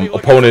 they gotta be looking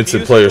opponents for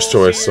and player's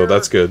musicals choice, so here.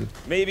 that's good.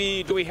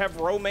 Maybe do we have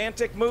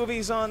romantic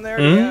movies on there?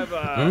 Do we have,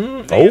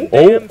 Van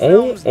Oh, Damme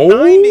films?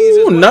 90s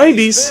is what 90s.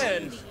 they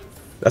spin.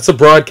 That's a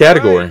broad All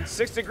category. right,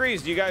 6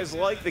 degrees. Do you guys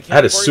like the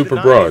category? That is of super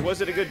the 90s? broad.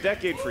 Was it a good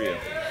decade for you?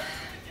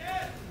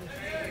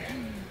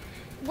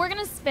 We're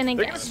gonna spin They're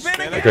again. gonna spin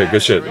again. Okay,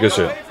 good shit, good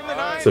shit. Away from the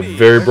It's a 90s.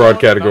 very broad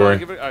category.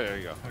 Give it, oh, there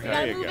you go. We There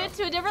gotta you move go. it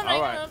to a different All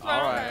thing. right,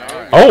 all right, all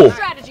right. Oh,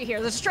 Strategy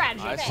here. There's a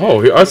strategy.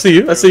 oh, I see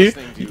you. I see you.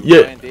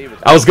 Yeah,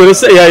 I was gonna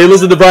say, yeah, you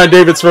listen to Brian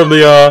Davids from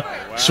the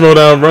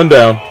Schmoedown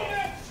Rundown.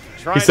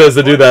 He says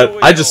to do that.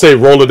 I just say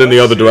roll it in the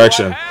other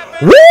direction.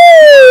 Woo!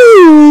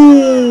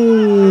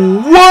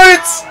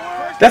 What?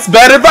 That's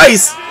bad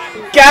advice.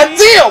 God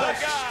damn.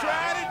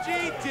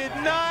 Strategy did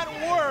not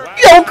work.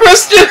 Yo,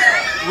 Christian.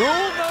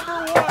 Rule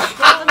number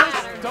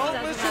 1,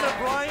 don't listen to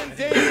Brian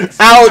Davis.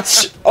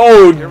 Ouch.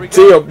 Oh,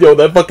 damn. Yo,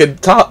 that fucking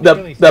top,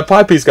 that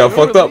pie piece got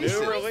fucked up. New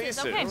releases.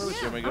 Okay.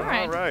 Here we go. All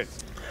right. All right.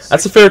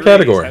 That's a fair 6 degrees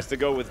category. Has to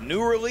go with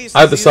new releases.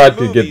 I These decided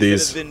are to get movies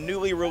these. that have been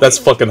newly released. That's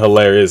fucking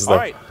hilarious, All though.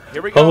 right,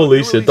 here we go. Holy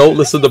New shit. Don't releases.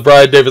 listen to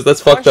Brian Davis.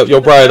 That's fucked up. Yo,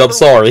 Brian, I'm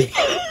sorry.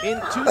 In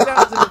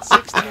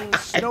 2016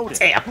 Snowden.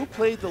 Damn. Who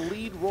played the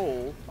lead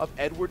role of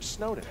Edward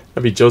Snowden?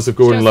 That'd be Joseph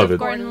Gordon-Levitt.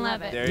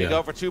 Gordon-Levitt. There you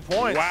go for 2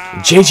 points. Wow.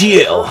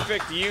 JGL.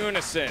 Perfect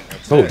unison.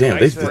 Oh damn,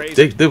 Nice they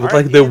phrasing. look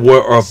like they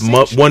were of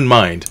one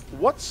mind.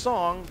 What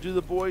song do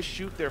the boys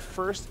shoot their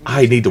first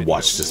I need to music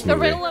watch video this to? The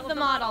movie. riddle of the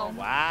model.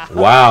 Wow.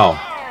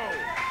 Wow.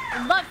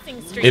 Love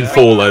Sing Street. In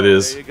full, that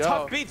is. There you go.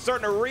 Tough Beat's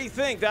starting to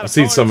rethink that. I've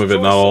seen some of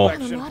it, not all.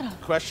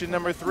 Question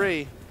number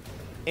 3.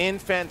 In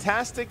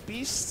Fantastic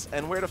Beasts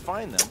and Where to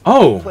Find Them,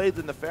 Oh. who played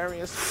the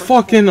nefarious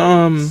Fucking,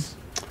 Principal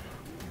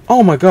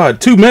oh my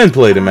god, 2 men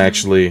played him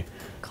actually.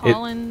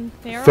 Colin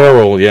Farrell.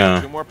 Farrell, 2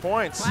 yeah. more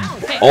points. Wow.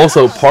 Okay.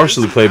 Also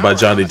partially played by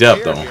Johnny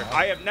Depp, though.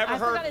 I have never I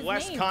forgot heard his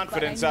less name,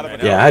 confidence but I out of an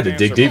knew Yeah, I had to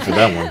answer dig deep for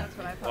before.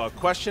 that one.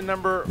 Question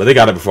number But they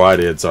got it before I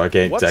did, so I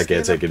can't What take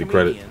stand-up any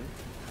credit. comedian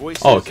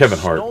voices Oh, Kevin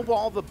Hart.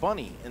 Snowball the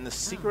Bunny in The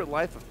Secret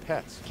Life of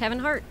Pets. Kevin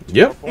Hart.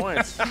 Yep. 4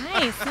 points.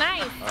 Nice,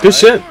 nice. Good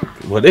shit.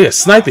 Well, they are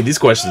sniping these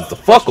questions the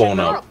fuck on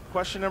up.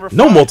 Question number 5.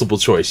 No multiple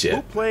choice Who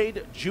yet.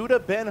 played Judah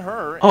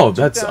Ben-Hur Oh, in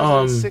that's,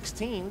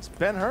 2016's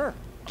Ben-Hur?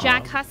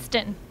 Jack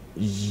Huston.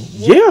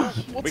 Yeah.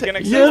 We'll We take can it.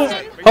 accept Yeah.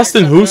 that. We can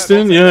Huston accept that. Houston,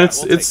 We'll take yeah, that. it's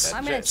We'll take it's that.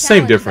 I'm gonna same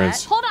challenge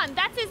difference. that. Hold on,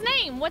 that's his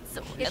name. What's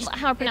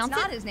how to pronounce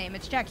It's not it? his name.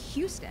 It's Jack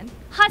Houston.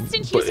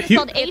 Huston Houston he-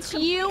 spelled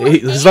H-U.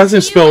 His last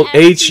name's spelled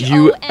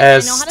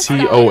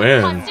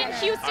H-U-S-T-O-N. Huston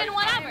Houston,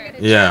 whatever.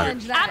 Yeah.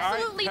 Challenge that.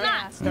 Absolutely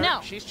not. No.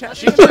 She's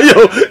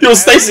yo,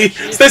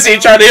 Stacy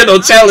ain't trying to hit no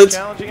challenge.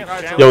 challenging it. All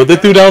right, so Yo, they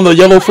threw down the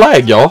yellow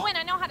flag, y'all. When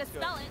I know how to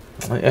spell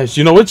it.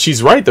 You know what?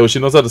 She's right though. She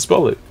knows how to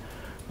spell it.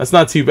 That's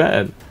not too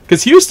bad.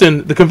 Because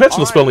Houston, the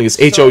conventional spelling is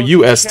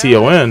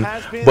H-O-U-S-T-O-N,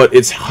 but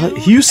it's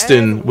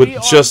Houston with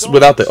just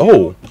without the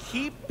O.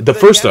 The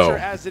first O.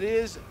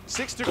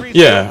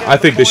 Yeah, I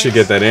think they should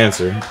get that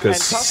answer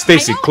because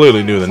Stacy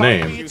clearly knew the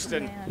name.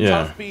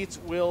 Yeah.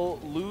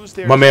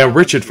 My man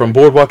Richard from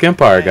Boardwalk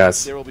Empire,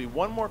 guys. There will be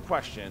one more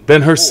question.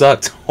 Ben-Hur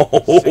sucked.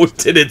 Oh,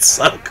 did it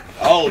suck?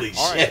 Holy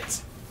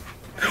shit.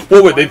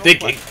 What were they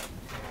thinking?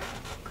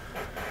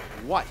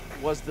 What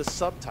was the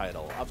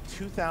subtitle of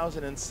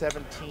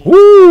 2017?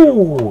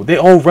 Woo! They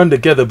all run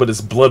together, but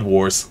it's Blood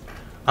Wars.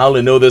 I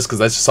only know this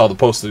because I just saw the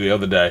poster the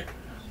other day.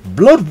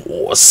 Blood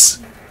Wars.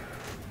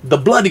 The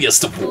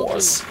bloodiest of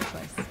wars.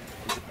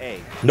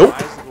 A. Nope.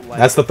 Rise of the Light.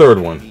 That's the third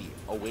one. B.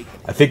 Awakening.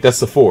 I think that's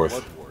the fourth.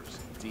 Blood Wars.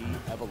 D.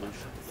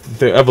 Evolution.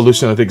 The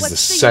Evolution, I think, is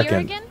What's the the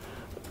second. year again?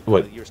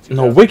 What? The year's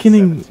No,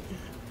 Awakening.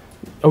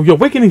 2017. Oh, yeah,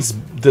 Awakening's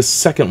the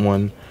second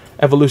one.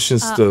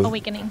 Evolution's the.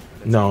 Awakening.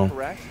 No.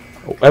 Correct.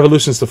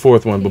 Evolution's the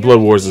fourth one, but Blood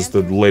Wars is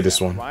the latest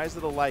one. Rise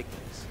of the Lycans.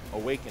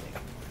 Awakening.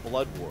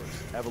 Blood Wars.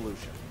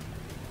 Evolution.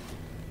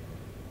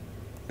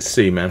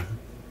 See, man.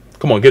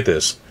 Come on, get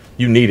this.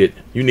 You need it.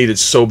 You need it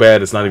so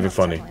bad, it's not even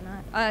funny. Definitely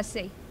not.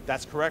 C.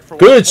 That's correct for 1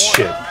 Good point.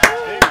 shit. All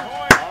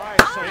right,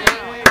 so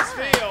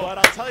but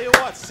I'll tell you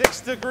what,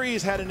 6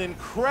 Degrees had an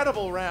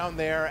incredible round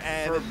there,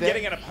 and For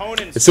getting an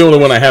opponent. It's the only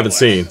one I haven't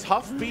seen.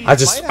 Tough Beat I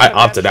might have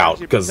opted out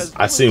advantage because they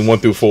I've seen were 1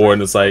 through 4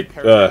 and it's like,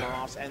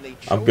 and they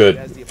I'm chose good.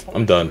 as the opponent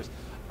I'm done. choice.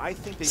 I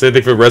think they Same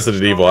thing for did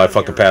Resident Evil. I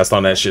strong fucking here. passed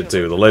on that shit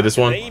too. The latest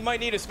one. They might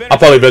need a spinner I'll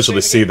probably to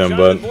eventually spin see the them, game.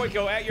 but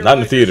Jonathan Voytko at your not in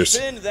the right. theaters.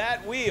 Spin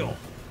that wheel.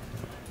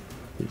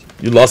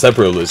 You lost that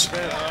privilege. All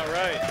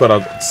right. Put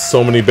out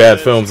so many bad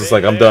films. It's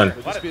like I'm done.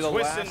 What a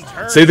twist and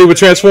turn. Same thing with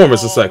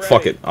Transformers. It's like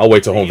fuck it. I'll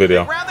wait till home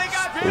video. Round they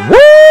got.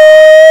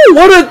 Woo!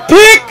 What a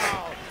pick!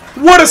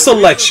 What a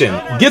selection.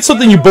 Get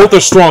something you both are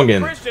strong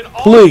in,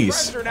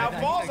 please.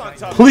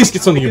 Please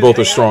get something you both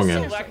are strong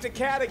in. Select a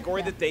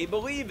category that they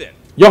believe in.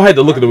 Y'all had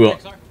to look at the wheel.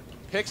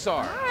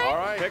 Pixar. All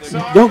right.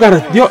 Pixar. Y'all gotta.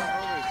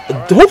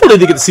 Hopefully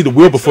they get to see the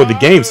wheel before the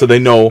game, so they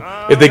know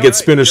if they get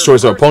spinner's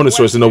choice or opponent's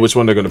choice, to know which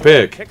one they're gonna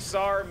pick.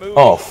 Pixar movie.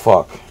 Oh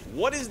fuck.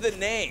 What is the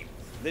name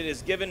that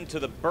is given to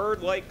the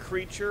bird-like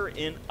creature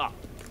in Up?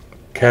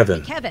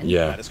 Kevin. Kevin.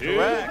 Yeah. That is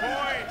correct.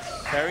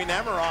 Perri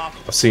Nemiroff.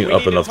 I've seen We Up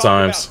need to enough talk about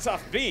times.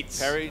 Tough beats.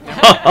 Perri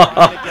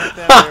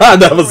Nemiroff.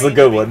 That was a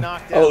good one.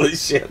 Holy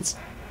shit.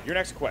 Your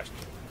next question.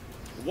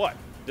 What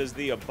does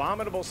the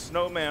abominable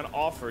snowman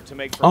offer to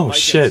make for Oh, Mike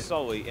shit. and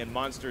Sully in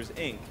Monsters,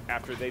 Inc.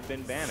 after they've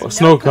been banished?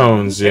 Snow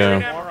cones, Perri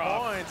yeah.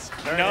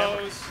 Nemiroff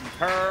knows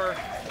her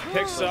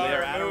Pixar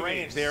They're out of movies.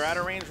 range. They're out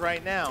of range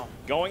right now.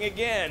 Going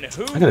again.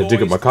 Who I gotta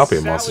dig up my voiced copy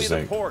of Sally Monsters, the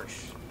Inc.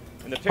 Porsche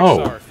in the Oh.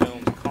 Pixar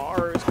films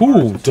Cars?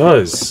 Who Cars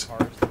does? 2,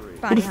 Cars 3?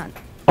 Bonnie Hunt.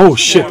 Oh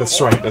shit,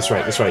 that's right, that's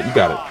right, that's right. You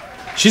got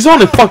it. She's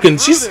on it fucking.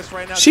 She's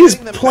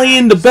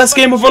playing the best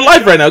game of her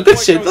life right now. Good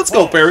shit. Let's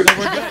go, Perri.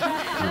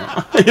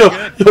 yo,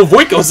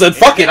 Voytko said,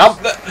 "Fuck it,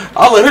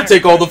 I'll let her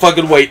take all the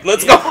fucking weight.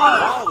 Let's go."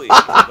 Wally,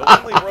 the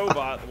lonely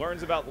robot,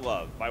 learns about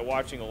love by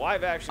watching a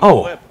live-action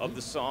clip of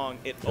the song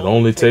 "It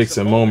only takes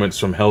a moment"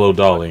 from Hello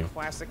Dolly.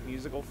 Classic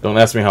musical film.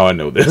 Don't ask me how I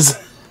know this.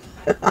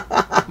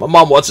 My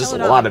mom watches a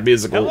lot of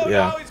musicals.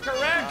 Yeah, Dolly's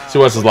correct. she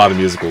watches a lot of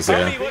musicals.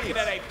 Yeah. Looking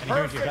at a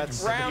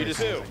perfect round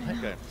two.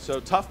 Okay. So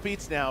Tough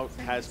Beats now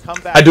has come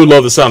back. I do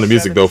love the Sound of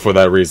Music though for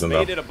that reason though.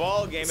 Made it a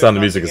ball game. Sound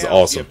of If Music is nothing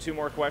else, awesome. you have 2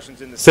 more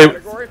questions in this Say,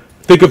 category.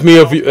 think of me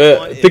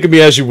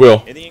as you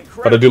will, In The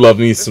but I do love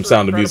me some Mr.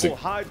 Sound of Incredible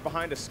Music. hides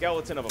behind a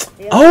skeleton of a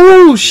former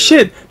Oh superhero.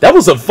 shit, that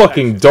was a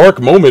fucking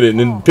dark moment in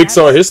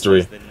Pixar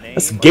history. The name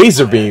That's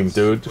Gazer Beam,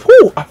 dude.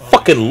 Whew, I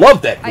fucking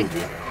love that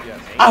movie.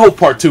 I hope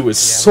part 2 is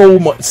so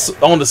much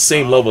on the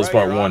same level as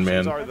part 1,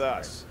 man.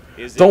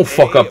 Don't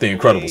fuck up The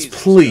Incredibles,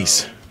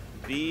 please.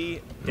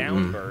 B,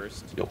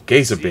 downburst. Yo,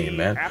 Gazer Beam,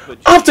 man.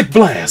 Optic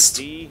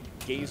Blast.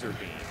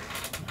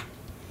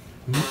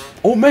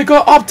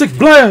 Omega Optic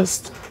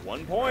Blast.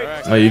 1 point.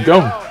 There you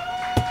go.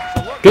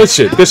 Good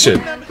shit, good shit.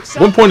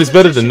 1 point is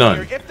better than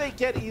none.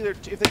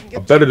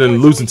 Better than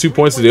losing 2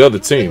 points to the other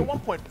team. 1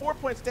 point, 4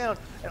 points down,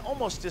 and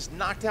almost just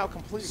knocked out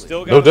completely.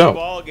 Still got No the doubt.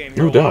 ball game. No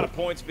Here, a lot doubt. of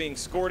points being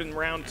scored in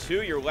round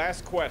 2. Your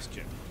last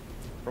question.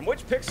 From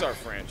which Pixar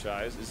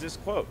franchise is this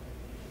quote?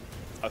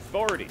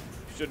 Authority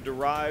should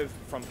derive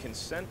from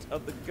consent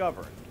of the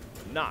governed,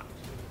 not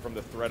from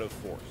the threat of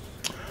force.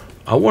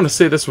 I want to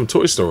say this from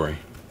Toy Story.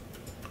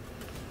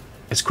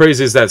 As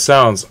crazy as that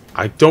sounds,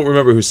 I don't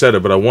remember who said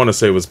it, but I want to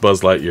say it was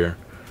Buzz Lightyear.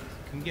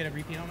 Can you get a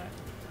repeat on that?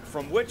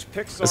 From which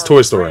Pixar It's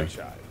Toy Story.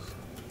 franchise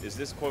is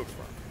this quote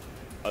from?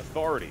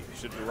 Authority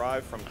should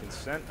derive from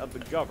consent of the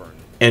governed.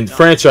 And not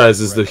franchise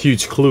from is the the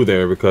huge clue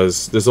there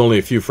because there's only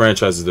a few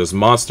franchises. There's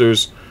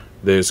Monsters,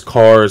 there's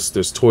Cars,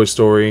 there's Toy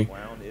Story,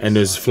 and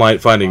there's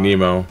Finding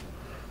Nemo.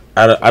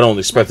 I don't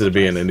expect it to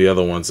be in the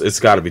other ones. It's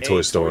got to be A,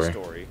 Toy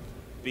Story.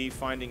 B,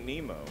 Finding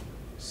Nemo,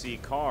 C,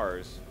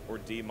 Cars, or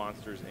D,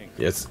 Monsters, Inc.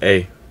 Yeah, it's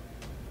A.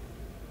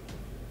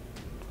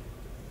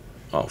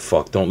 Oh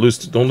fuck! Don't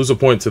lose a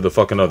point to the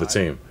fucking other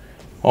team.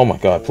 Oh my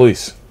god!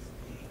 Please.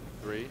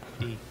 3.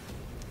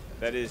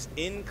 That is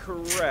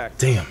incorrect.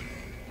 Damn.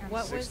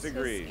 What 6 was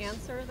degrees. his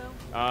answer,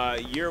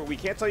 though? We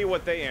can't tell you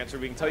what they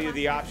answered. We can tell you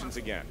the options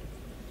again.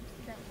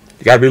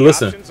 You gotta be The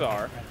listening. options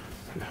are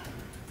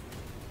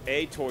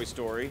A, Toy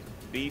Story,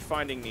 B,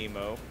 Finding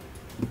Nemo,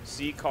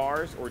 C,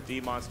 Cars, or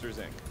D, Monsters,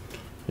 Inc.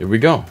 Here we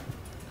go.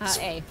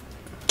 A.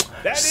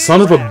 That is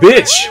Son of a correct.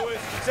 bitch! It was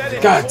said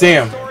in God Toy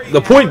damn. Story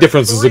The point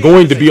differences are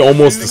going to be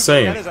almost the That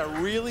same. is a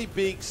really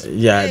big,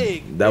 Yeah,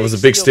 big, that was a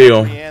big big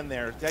steal. by Brianne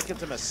there. That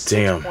gives him a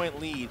Damn. 6-point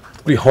lead.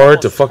 It'd be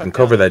hard to fucking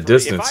cover that If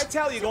distance. I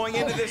tell you going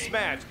into this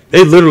match,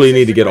 They literally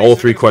need to get all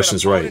 3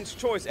 questions right opponent's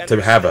choice, and to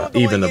they're have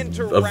still even going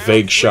into a round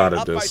vague 3 shot at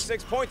up by this.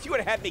 6 points, you would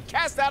have had me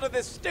cast out of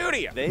this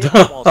studio. They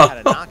almost had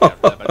a knockout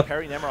for that, but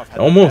Perri Nemiroff had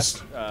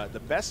Almost. the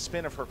best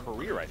spin of her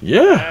career right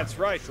Yeah. That's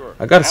right. Sure.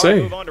 I gotta Now say.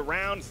 we move on to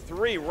round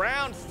 3.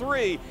 Round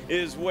 3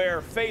 is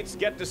where fates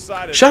get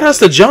decided. Shout outs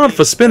to John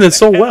for spinning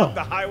so Head well. up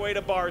the highway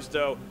to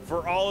Barstow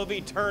for all of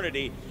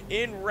eternity.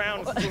 In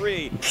round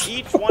 3,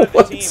 each one of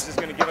the teams is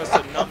going to give us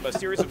a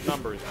series of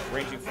numbers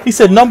ranging from He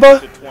said 1 number?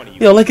 to 20.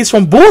 Yo, like it's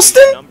from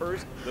Boston?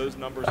 Numbers, those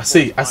numbers I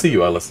see you,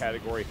 correspond Ellis. to the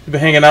category. You been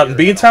hanging out in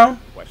Beantown?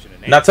 Question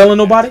and Not answer. telling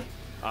nobody?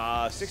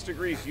 6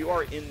 degrees, you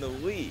are in the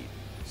lead.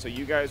 So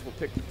you guys will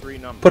pick the 3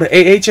 numbers. Put an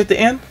AH at the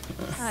end?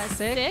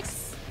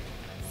 6,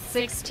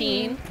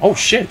 16, Oh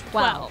shit.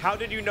 12. How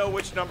did you know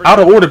which number? Out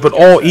of order, but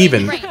all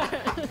even.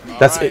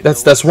 That's Alright,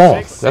 that's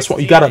wrong. That's wrong.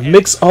 You gotta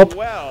mix up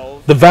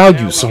the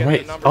values, so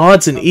right?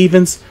 Odds and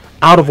evens,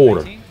 out of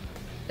order.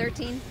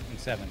 13. And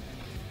 7.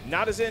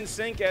 Not as in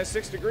sync as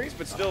 6 degrees,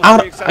 but still. Out,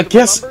 very I acceptable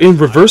guess numbers. in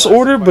reverse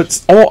order,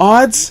 but all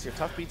odds.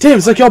 Damn,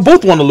 it's like y'all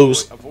both want to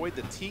lose. Avoid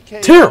the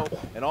TKO Terrible.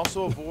 And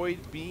also avoid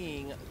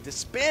being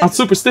disbanded. I'm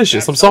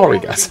superstitious. I'm That's sorry,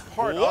 no longer guys. being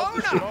part of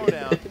the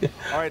Schmoedown.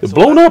 All right, The so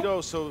blown let's up?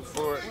 go. So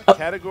for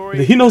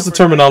category, he knows the number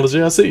terminology,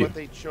 9, I see. What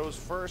they chose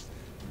first,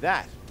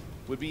 that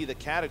would be the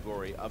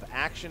category of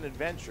action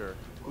adventure.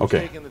 Who's Okay,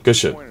 taking the good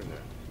shit. 2-pointer there?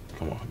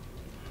 Come on.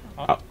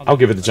 I'll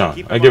give it to John.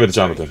 Keep in I'll give it to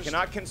mind, Jonathan. You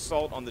cannot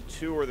consult on the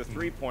 2 or the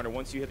 3-pointer.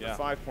 Once you hit the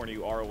 5-pointer,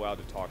 you are allowed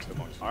to talk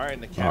amongst you. All right, in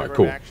the All category right,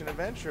 cool. of action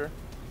adventure,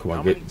 Come on,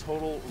 how get. many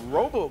total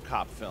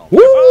RoboCop films?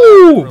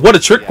 Woo! What a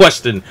trick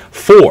question.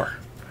 4.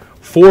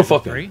 4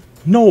 fucking. 3?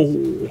 No.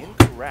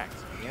 Incorrect.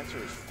 The answer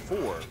is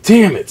 4.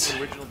 Damn it.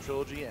 The original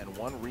trilogy and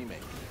 1 remake.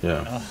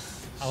 Yeah.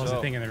 I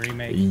wasn't thinking the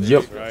remake.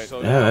 Yep. Right.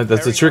 So Yeah, now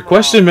that's a Perri trick Nemiroff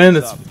question, man.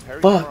 is That's up.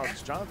 Perri fuck.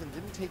 Nemiroff. Jonathan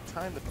didn't take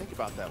time to think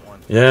about that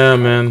one. Yeah,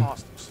 man.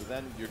 Cost him. So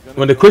then you're gonna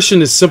When the go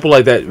question is simple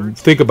like that,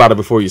 think about it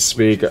before you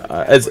speak.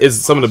 It's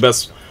some of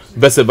the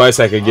best advice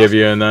I could give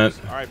you, and that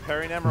All right,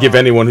 Perri Nemiroff. give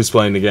anyone who's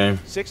playing the game.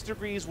 6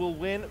 degrees will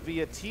win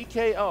via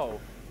TKO,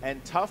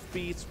 and Tuff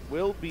Beats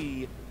will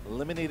be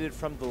eliminated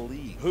from the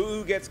league.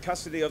 Who gets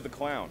custody of the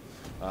clown?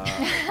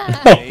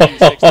 Maybe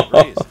 6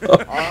 degrees. All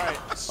right.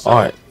 So All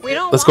right, We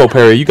don't let's go, want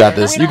Perri. You got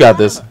this. You got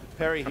this.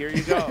 Perri, here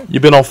you go.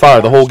 You've been on fire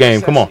the whole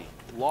game. Come on.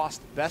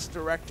 Lost Best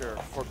Director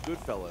for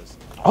Goodfellas.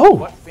 Oh.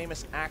 What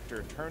famous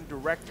actor turned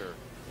director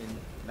in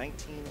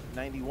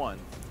 1991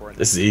 for an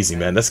This is easy,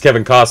 man. That's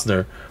Kevin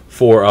Costner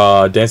for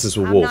Dances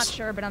with I'm not Wolves.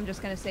 sure, but I'm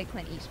just going to say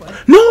Clint Eastwood.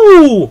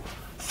 No!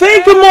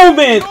 Think a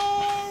moment!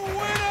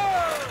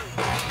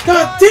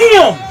 God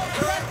damn!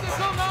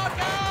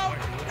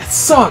 That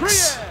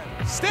sucks.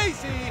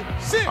 Stacy,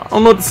 I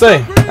don't know what to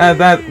say.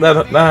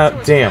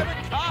 Damn.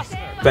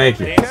 Thank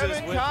you.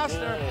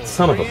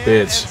 Son of a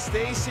bitch.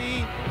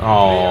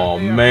 Oh,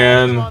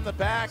 man. Look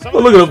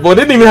at it, boy.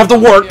 They didn't even have to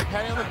work.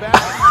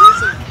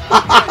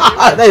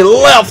 They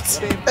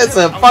left. It's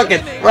a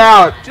fucking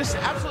round.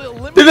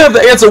 Didn't have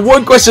to answer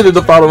one question in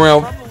the final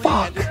round.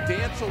 Fuck.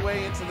 Dance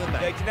away into the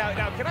night.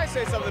 Now, can I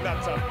say something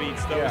about Tough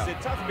Beats, though? Is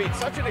that Tough Beats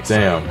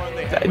Damn.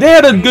 They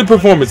had a good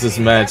performance this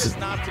match.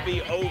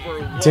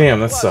 Damn,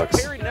 that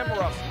sucks. Perri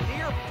Nemiroff's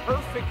near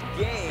perfect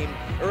game,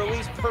 or at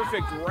least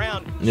perfect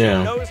round. Yeah.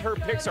 She knows her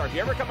Pixar. If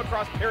you ever come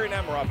across Perri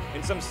Nemiroff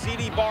in some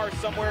seedy bar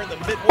somewhere in the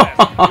Midwest,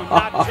 do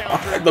not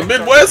challenge her. The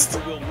Midwest?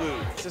 You will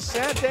lose. It's a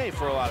sad day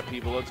for a lot of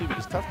people, though, too,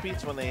 because Tuff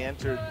Beats, when they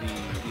entered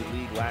the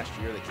league last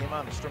year, they came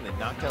out in the storm. They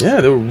knocked out.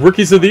 Yeah, they were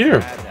rookies of the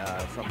year.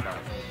 From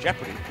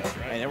Jeopardy,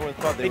 and everyone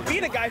thought they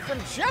beat a guy from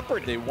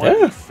Jeopardy. They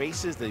won the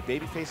faces, the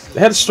baby faces. They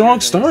had a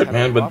strong start,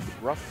 man, but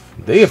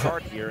they have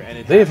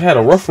had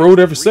a rough road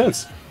ever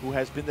since. Who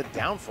has been the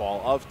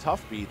downfall of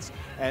Tuff Beats?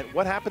 And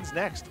what happens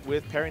next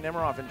with Perri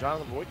Nemiroff and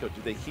Jonathan Voytko?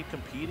 Do they keep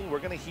competing? We're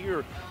going to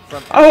hear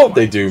from. I hope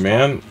they do,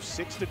 man.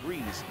 6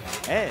 degrees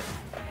and.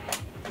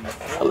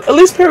 At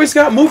least Perry's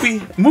got movie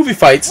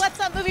fights. What's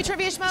up, movie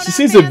trivia Schmoedown? She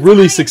seems to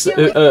really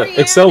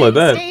excel at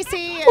that.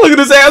 Look at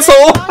this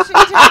asshole.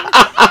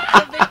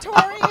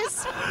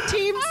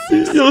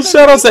 Yo,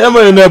 shout out to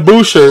Emma in that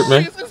boo shirt,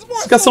 man.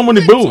 She's got so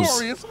many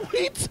boos.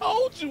 We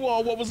told you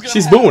all what was going to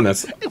She's happen. booing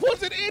us. It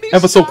wasn't any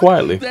ever so shock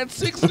quietly. That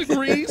 6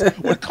 degrees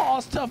would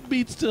cause Tuff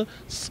Beats to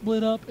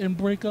split up and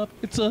break up.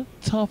 It's a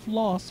tough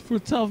loss for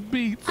Tuff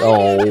Beats.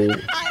 Oh.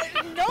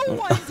 No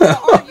one's going to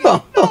argue.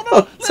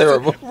 No.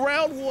 Terrible.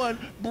 Round 1,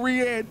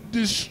 Brianne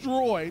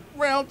destroyed.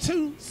 Round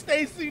 2,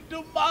 Stacy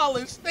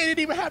demolished. They didn't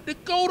even have to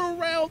go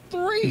to round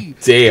 3.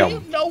 Damn. Do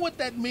you know what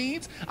that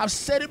means? I've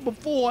said it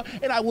before,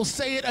 and I will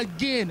say it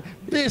again.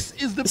 This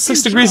is the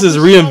 6 Degrees has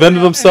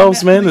reinvented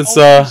themselves, man.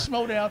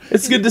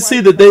 It's good to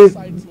see that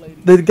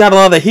they got a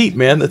lot of heat,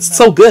 man. It's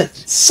so good.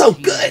 So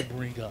good.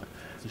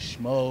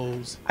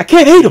 I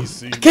can't hate them.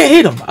 I can't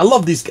hate them. I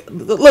love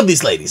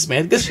these ladies,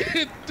 man. Good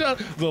shit.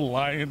 The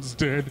Lions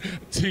Den,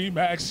 Team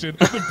Action,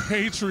 the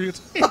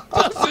Patriots. It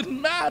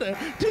doesn't matter.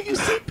 Do you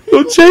see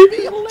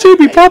people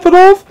JB popping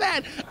off?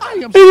 That I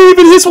am ain't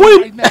even his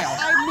win. Right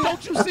now.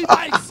 Don't you see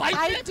my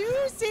excitement? I do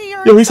see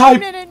your Yo, he's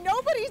excitement, and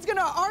nobody's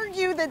gonna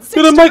argue that.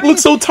 The mic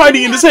looks so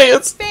tiny in his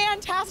hands.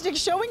 Fantastic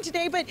showing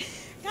today, but guys,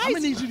 I'm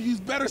gonna need you to use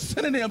better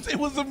synonyms. It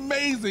was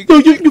amazing. Yo,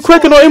 you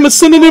cracking on Emma's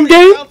synonym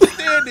game?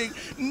 Outstanding.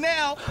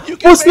 Now you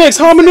can. What's next?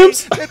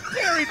 Homonyms? That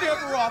Perri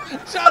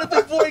Nemiroff,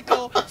 Jonathan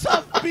Voytko,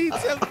 Tuff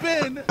Beats have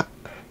been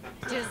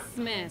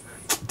dismissed.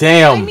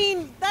 Damn. I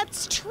mean,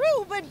 that's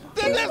true, but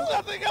there's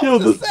nothing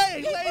else to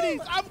say,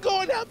 ladies. I'm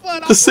going to have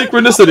fun. The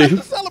synchronicity.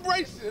 The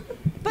celebration.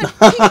 But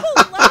people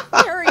love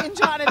Perri and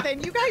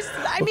Jonathan. You guys,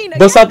 I mean,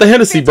 bust out the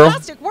Hennessy, bro.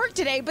 Fantastic work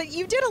today, but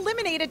you did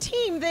eliminate a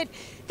team that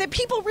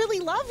people really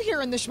love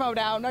here in the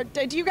Schmoedown.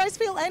 Do you guys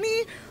feel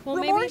any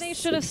remorse? Maybe they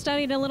should have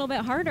studied a little bit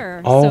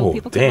harder so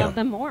people could love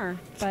them more.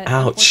 But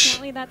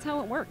unfortunately, that's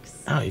how it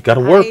works. Oh, you got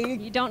to work.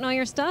 You don't know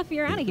your stuff,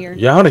 you're out of here.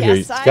 You're out of here.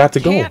 You got to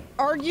go. I can't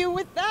argue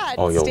with that.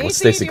 Oh, yo, what's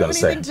Stacy gonna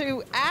say?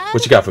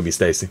 What you got for me,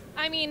 Stacy?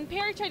 I mean,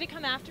 Perri tried to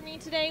come after me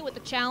today with the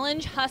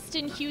challenge.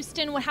 Huston,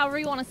 Houston, however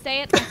you want to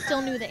say it. I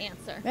still knew the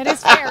answer. That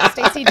is fair.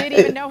 Stacy did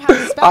even know how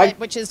to spell it,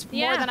 which is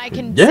more than I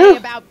can say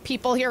about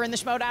people here in the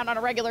Schmoedown on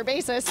a regular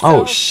basis.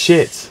 So oh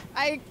shit!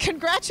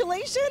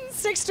 Congratulations,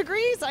 6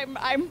 Degrees.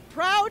 I'm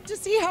proud to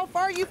see how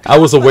far you've come. I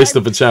was a waste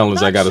of a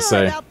challenge, I gotta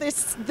say. About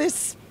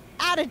this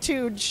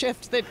attitude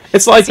shift that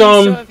it's like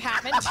seems to have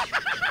happened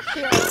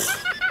here.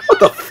 What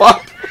the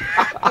fuck?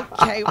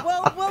 Okay,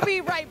 well, we'll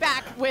be right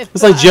back with.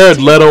 It's like Jared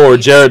Leto or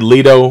Jared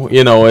Leto.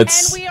 You know,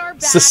 it's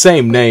the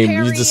same name.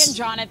 Perri You just and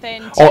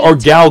Jonathan, or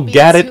Gal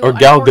Gadot or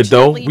Gal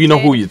Gadot. We know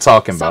who you're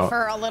talking about.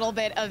 Suffer a little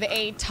bit of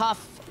a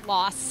tough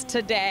loss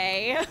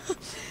today.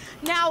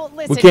 Now,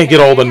 listen, we can't get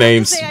all the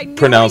names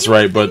pronounced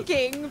right, but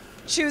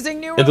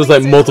if there's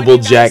like multiple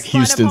Jack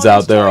Houstons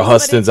out there or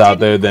Hustons out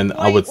there, then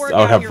I would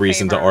have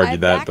reason to argue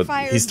that. But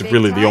he's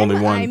really the only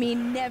one. I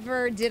mean,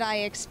 never did I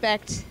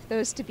expect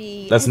those to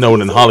be. That's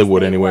known in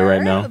Hollywood anyway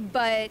right now.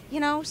 But you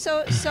know,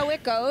 so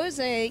it goes.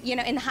 You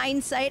know, in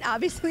hindsight,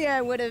 obviously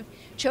I would have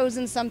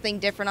chosen something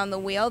different on the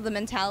wheel. The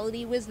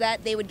mentality was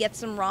that they would get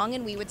some wrong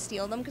and we would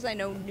steal them because I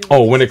know.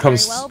 When it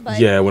comes,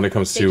 when it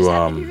comes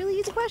to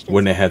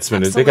when they had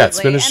spinners, they got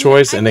spinner's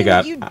choice and they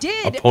got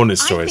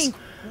opponent's choice.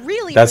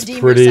 Really that's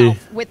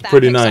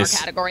pretty nice.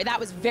 Category.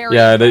 That was very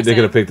they could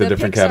have picked a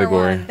different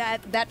category.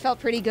 That felt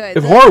pretty good.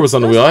 If horror was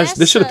on the wheel,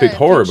 they should have picked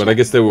horror, but I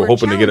guess they were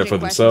hoping to get it for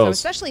themselves.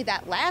 Especially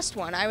that last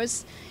one, I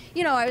was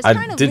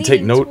I did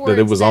take note that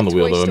it was on the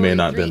wheel, though it may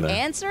not have been there.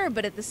 Answer,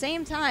 but at the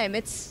same time,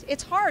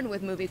 it's hard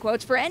with movie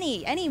quotes for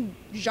any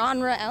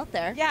genre out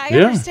there. Yeah, I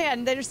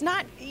understand. There's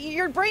not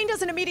your brain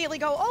doesn't immediately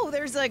go, oh,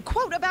 there's a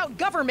quote about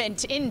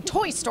government in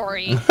Toy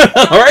Story.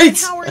 All right.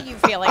 How are you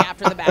feeling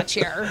after the match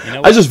here? You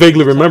know I just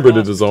vaguely remembered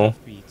it is all.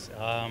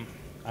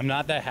 I'm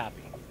not that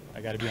happy.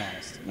 I got to be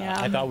honest. Yeah.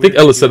 I think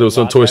Ella said it was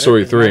on Toy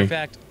Story 3. In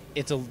fact,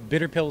 it's a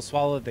bitter pill to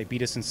swallow that they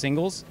beat us in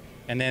singles,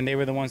 and then they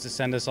were the ones to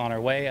send us on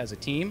our way as a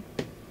team.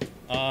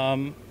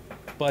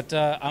 But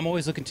I'm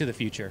always looking to the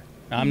future.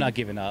 I'm not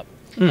giving up.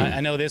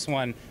 I know this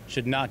one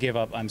should not give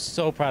up. I'm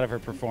so proud of her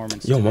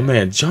performance. Yo, my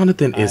man,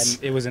 Jonathan is.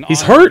 It was an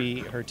he's honor hurt. to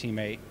be her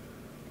teammate.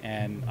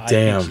 And I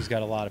Damn. think she's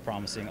got a lot of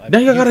promising. Now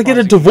you gotta get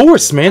a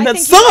divorce, man. That I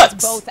think you guys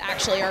sucks. both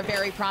actually are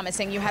very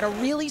promising. You had a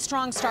really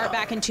strong start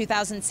back in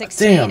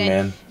 2016. Damn, and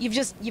man.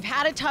 You've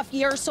had a tough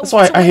year. So That's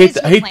why so I what hate is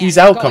your hate plan these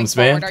going outcomes,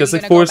 man, forward? because Are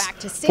it you gonna go back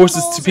to forces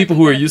singles? to people Are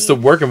who you are gonna used be,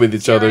 to working with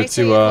each dare other I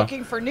say, to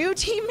looking for new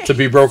teammates.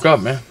 be broke up,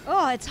 man.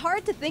 Oh, it's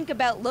hard to think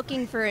about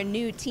looking for a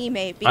new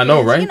teammate. Because, I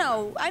know, right? You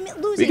know, I mean,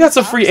 losing We got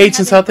some free Tuff and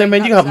agents having out there,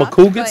 man. You got breakups suck,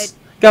 McCougans. but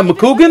Got even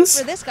looking McCougans.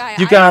 for this guy,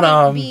 You I got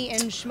wouldn't be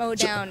in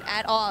Schmoedown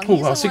at all. Who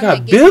He's else? the You one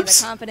got that gives me Bibbs?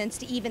 the confidence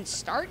to even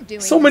start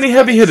doing So this many kind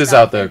heavy of hitters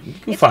stuff. out there. And You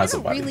can it's find been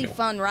somebody a really new.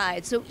 fun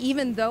ride. So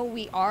even though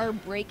we are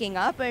breaking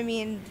up, I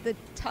mean, the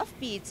Tuff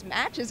Beats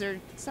matches are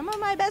some of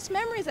my best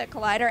memories at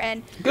Collider.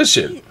 And Good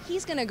shit.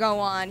 He's gonna go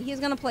on. He's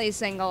gonna play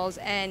singles,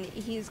 and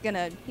he's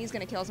gonna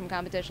kill some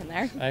competition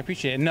there. I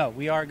appreciate it. No,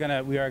 we are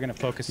gonna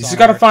focus. You on just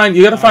gotta our- find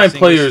on our singles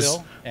players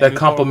still and that move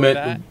forward with complement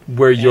that.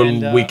 where you're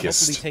And,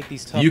 weakest. hopefully take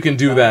these tough You can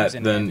do vibes that,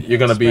 and- then and you're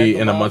gonna spread be the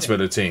in a love much and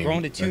better team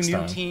Grown to two next new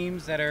time.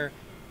 teams that are,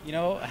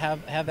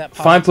 have that.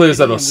 Find players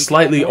that positivity are and we can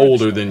slightly have more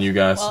older show. than you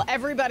guys. Well,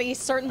 everybody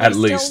certainly At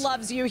still least.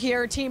 loves you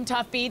here, Team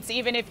Tuff Beats,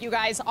 even if you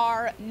guys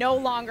are no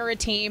longer a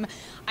team.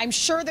 I'm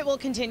sure that we'll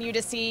continue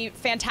to see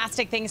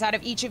fantastic things out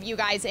of each of you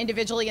guys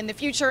individually in the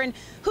future. And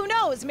who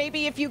knows,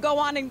 maybe if you go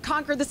on and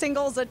conquer the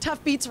singles, a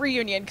Tuff Beats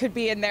reunion could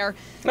be in there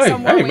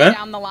somewhere way man.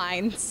 down the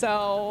line.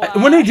 So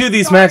When they do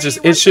these sorry matches,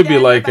 it once should be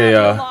again like about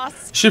your a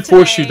loss should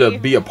force you today.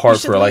 to be apart You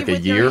should for like leave a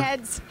with your year,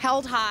 heads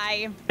held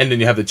high. and then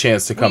you have the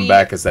chance to come We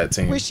back as that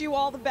team. Wish you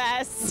all the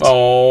best.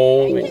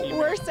 Oh,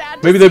 We're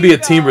sad to maybe there'll see be you a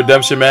team go.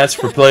 redemption match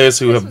for players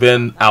who have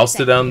been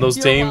ousted on those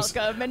You're teams,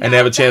 welcome. And and they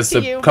have a now chance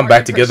back to to you, come Martin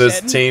back together as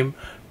a Christian. team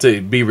to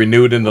be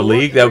renewed in the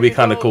league. That would be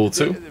kind of cool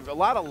too. A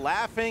lot of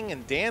laughing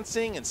and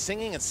dancing and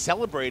singing and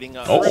celebrating.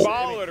 Oh.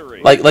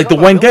 Frivolity. Like the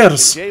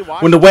Wangeros.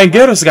 When the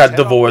Wangeros got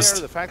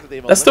divorced,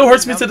 that still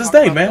hurts me to this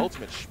day, man.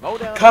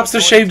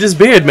 Copster shaved his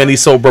beard, man.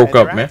 He's so broke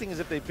up, man.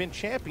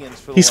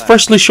 He's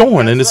freshly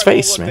shorn in his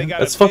face, man.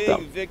 That's fucked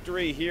up.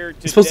 You're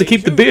supposed to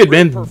keep the beard,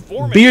 man.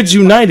 Beards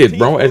united,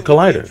 bro, at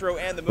Collider.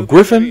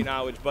 Griffin,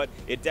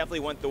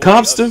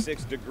 Copster,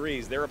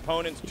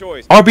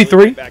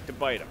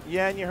 RB3.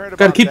 Yeah, and you heard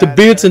Gotta about keep the that,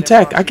 beards and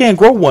intact. I can't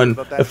grow one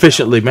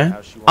efficiently, man.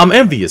 I'm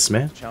envious,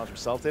 man. challenge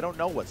themselves. They don't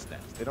know what's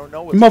next. They don't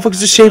know You what's motherfuckers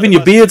just shaving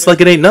your beards like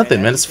it ain't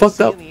nothing, man. It's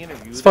fucked up.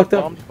 It's fucked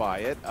up. Bummed by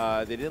it.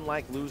 They didn't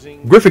like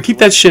losing. Griffin, keep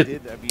that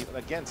shit.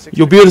 Again,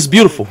 Your beard is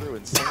beautiful.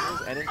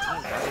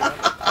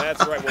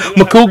 That's right. Well,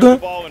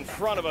 Makuga? ball in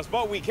front of us,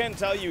 but we can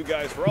tell you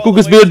guys for all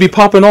Makuga's the beard be latest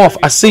popping off.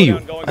 I Schmoedown see you.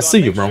 going I see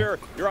on. you, Make bro. sure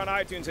you're on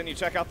iTunes and you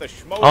check out the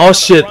Schmoedown Oh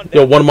shit. Rundown.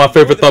 Yo, one of my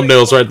favorite We're the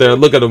thumbnails right there.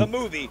 Look at the him.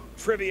 movie,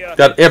 trivia,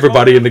 Got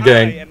everybody in the Schmoedown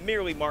gang. and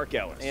merely Mark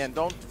Ellis. And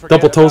don't forget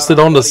Double about toasted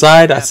our on the buddy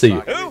side. I Matt see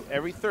you. Sock.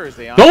 Every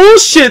Thursday on Oh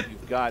shit.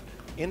 You've got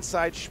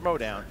Inside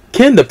Schmoedown.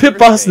 Ken, the Pit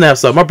Boss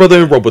snaps up. My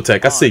brother in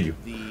Robotech. I see you.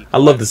 I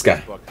love this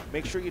guy.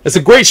 It's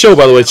a great show,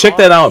 by the way. Check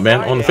that out,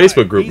 man, on the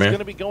Facebook group, man.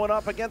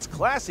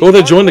 Go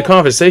there, join the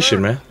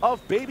conversation, man.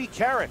 Of baby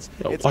carrots.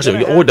 Yo, watch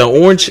it. Oh, the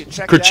orange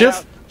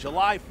kerchief.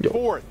 July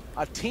 4th,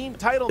 a team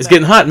title. It's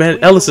getting hot, man.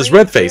 Ellis is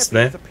red-faced,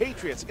 man.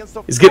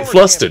 He's getting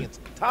flustered.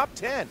 Top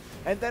 10.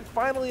 And then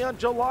finally on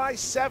July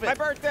 7th. My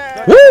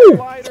birthday. Woo!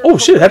 Oh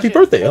shit! Happy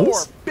birthday,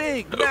 Ellis. 4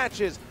 big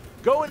matches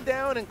going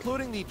down,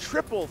 including the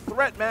triple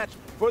threat match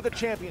for the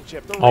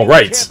championship. The All reigning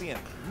right. champion,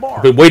 Mark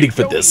I've been waiting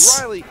for Joey this.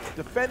 Riley,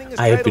 defending his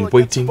I have title been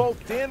against waiting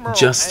both Dan Murrell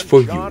just and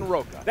for John you.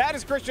 Roca. That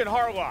is Christian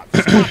Harloff.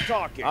 Stop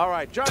talking. All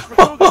right, Josh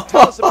McCougan,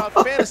 tell us about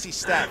fantasy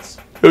stats.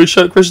 Yo,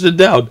 shut Christian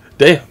down.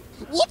 Damn.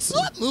 What's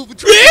up, movie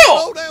Yeah!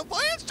 Schmoedown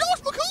fans?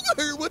 Josh McCougan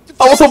here with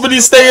the I was hoping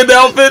he'd stay in the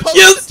outfit.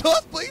 Yes.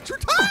 Tuff Beats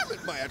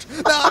retirement match.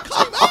 Now I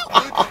came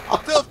out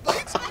with Tuff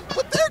Beats,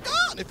 but they're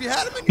gone. If you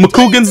had them in your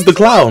McCougan's team, the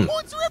clown.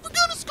 points they're ever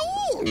gonna score.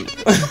 It's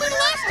gonna be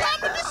the last time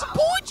to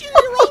disappoint you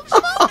here on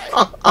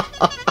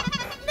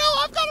Schmoedown. No,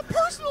 I've got a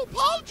personal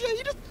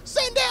apology to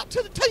send out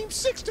to the team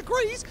 6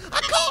 Degrees.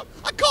 I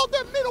called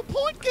them middle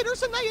point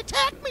getters and they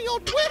attacked me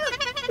on Twitter.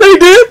 They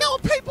did? Now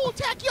when people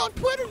attack you on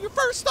Twitter, your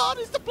first thought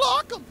is to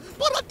block them.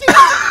 But I did,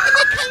 and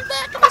they came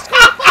back and they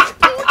scored a bunch of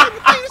points in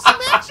the fantasy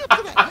matchup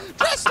for that.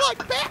 Dressed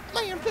like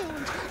Batman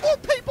villains or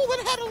people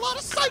that had a lot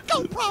of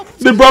psycho problems.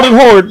 They brought it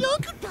hard.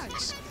 Younger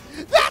days.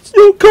 That's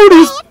Yo,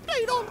 Cody's. my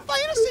update on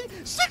fantasy.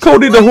 6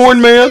 Cody the Degrees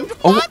Horn Man. came to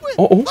Oh, fight with.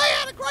 oh, oh. They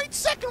had a great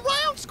second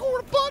round,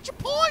 scored a bunch of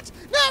points.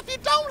 Now if you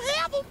don't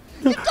have them,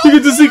 you You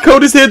can just see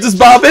Cody's head just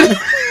bobbing. you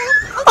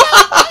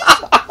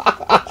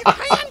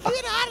can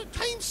get out of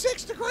Team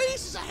 6 Degrees.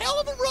 It's a hell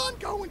of a run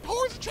going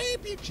towards the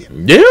championship.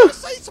 Yeah. I want to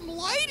see some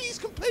ladies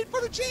compete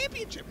for the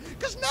championship.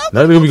 Because Now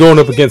they're gonna be going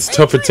up against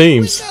tougher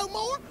teams.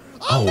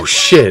 Oh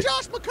shit.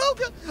 Josh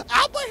McCougan,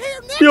 I'll be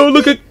here next Yo,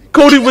 look at week.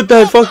 Cody with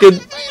that fucking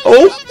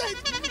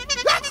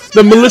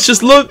the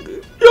malicious look.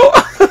 Yo.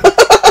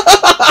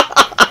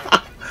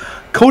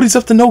 Cody's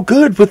up to no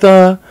good with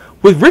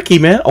Ricky,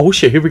 man. Oh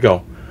shit, here we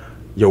go.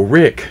 Yo,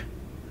 Rick.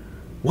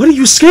 What are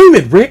you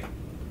scheming, Rick?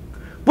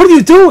 What are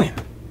you doing?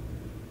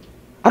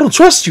 I don't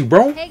trust you,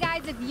 bro. Hey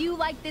guys, if you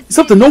like this It's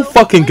up to no video,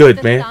 fucking click good,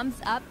 the man. thumbs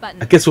up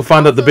button. I guess we'll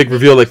find out the big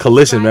reveal at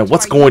Collision, man.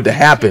 What's going to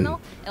happen?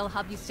 It'll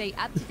help you stay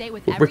up to date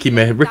with Ricky, everything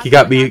man, Ricky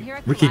that's got going me. on here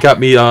at Ricky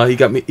Collider.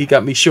 got me. He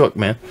got me shook,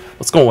 man.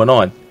 What's going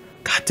on?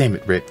 God damn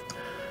it, Rick.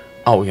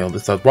 Oh, you know,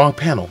 it's the wrong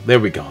panel. There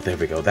we go. There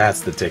we go.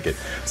 That's the ticket.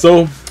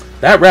 So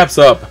that wraps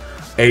up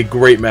a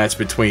great match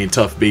between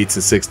Tuff Beats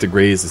and 6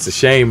 Degrees. It's a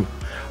shame,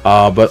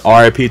 but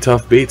RIP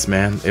Tuff Beats,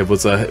 man. It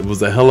was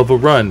a hell of a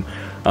run.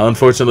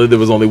 Unfortunately, there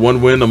was only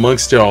one win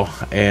amongst y'all,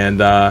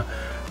 and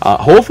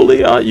hopefully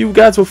you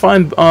guys will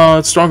find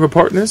stronger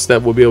partners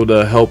that will be able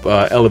to help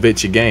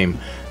elevate your game.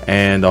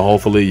 And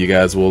hopefully you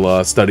guys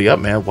will study up,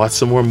 man. Watch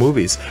some more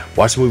movies.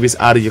 Watch movies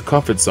out of your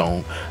comfort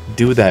zone.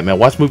 Do that, man.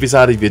 Watch movies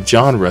out of your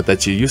genre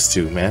that you're used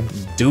to, man.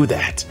 Do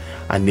that.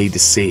 I need to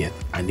see it.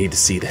 I need to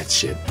see that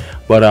shit.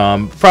 But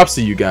props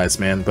to you guys,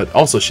 man. But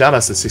also shout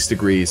outs to 6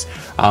 Degrees.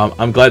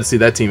 I'm glad to see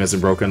that team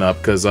hasn't broken up,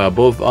 because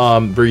both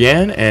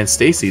Brianne and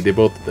Stacy, they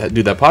both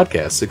do that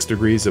podcast, 6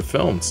 Degrees of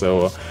Film.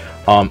 So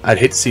I'd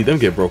hate to see them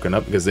get broken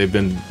up, because they've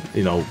been,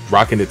 you know,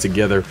 rocking it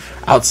together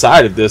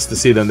outside of this. To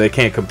see them, they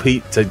can't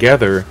compete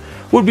together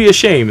would be a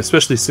shame,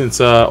 especially since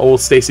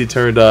old Stacy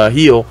turned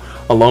heel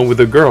along with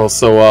the girls.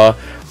 So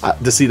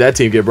to see that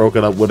team get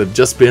broken up would have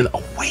just been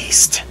a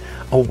waste.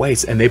 A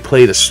waste. And they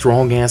played a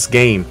strong ass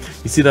game.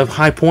 You see the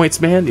high points,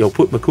 man? Yo,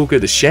 put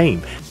Makuka to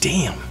shame.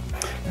 Damn,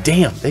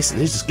 they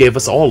just gave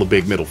us all a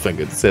big middle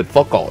finger. They said,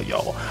 fuck all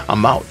y'all,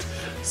 I'm out.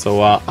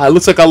 So it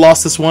looks like I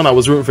lost this one. I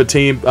was rooting for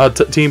Team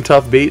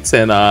Tuff Beats,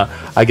 and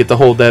I get to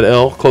hold that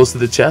L close to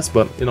the chest.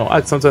 But you know,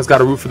 I sometimes got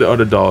to root for the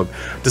underdog,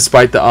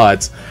 despite the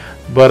odds.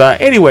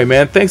 But anyway,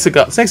 man, thanks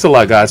a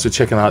lot, guys, for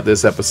checking out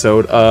this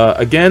episode.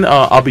 Again,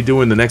 I'll be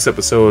doing the next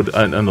episode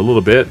in a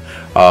little bit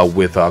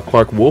with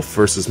Clark Wolf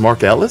versus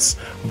Mark Ellis.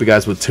 Hope you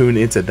guys will tune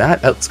into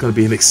that. That's going to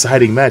be an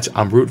exciting match.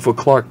 I'm rooting for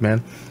Clark,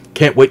 man.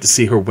 Can't wait to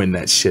see her win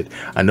that shit.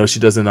 I know she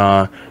doesn't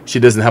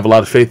have a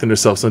lot of faith in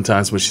herself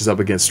sometimes when she's up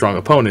against strong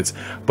opponents,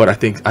 but I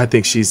think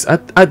she's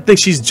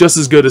just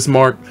as good as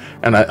Mark,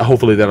 and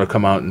hopefully that'll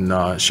come out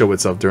and show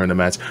itself during the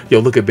match. Yo,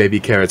 look at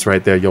Baby Carrots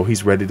right there. Yo,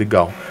 he's ready to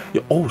go.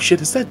 Yo, oh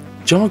shit, is that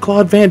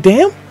Jean-Claude Van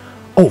Damme?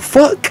 Oh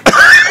fuck.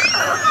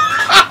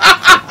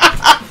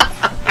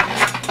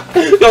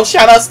 Yo,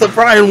 shout outs to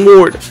Brian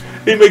Ward.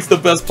 He makes the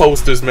best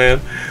posters,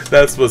 man.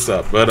 That's what's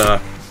up.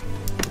 But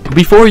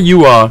before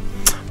you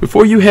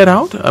head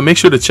out, make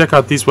sure to check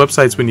out these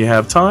websites when you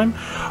have time.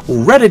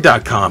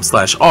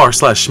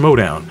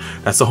 Reddit.com/r/Schmoedown.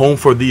 That's the home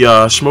for the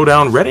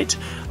Schmoedown Reddit.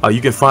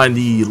 You can find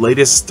the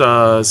latest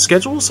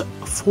schedules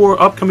for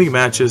upcoming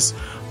matches,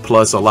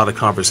 plus a lot of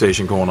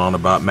conversation going on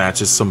about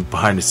matches, some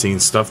behind the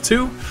scenes stuff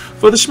too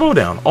for the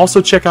Schmoedown.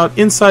 Also check out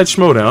Inside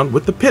Schmoedown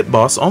with the Pit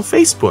Boss on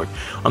Facebook,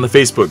 on the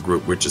Facebook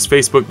group, which is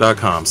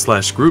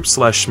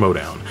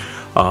facebook.com/group/Schmoedown.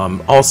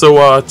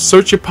 Also,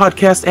 search your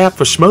podcast app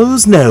for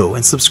Schmoes Know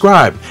and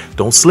subscribe.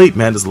 Don't sleep,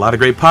 man. There's a lot of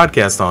great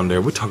podcasts on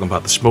there. We're talking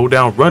about the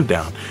Schmoedown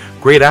Rundown.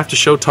 Great after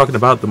show talking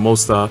about the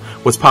most,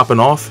 what's popping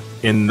off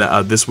in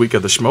this week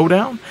of the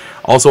Schmoedown.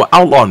 Also,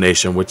 Outlaw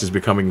Nation, which is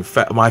becoming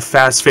my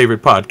fast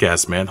favorite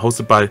podcast, man.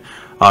 Hosted by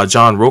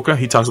John Roca.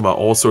 He talks about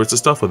all sorts of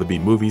stuff, whether it be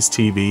movies,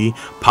 TV,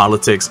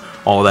 politics,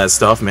 all that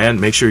stuff, man.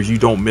 Make sure you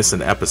don't miss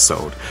an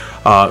episode.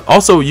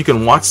 Also, you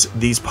can watch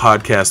these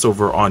podcasts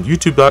over on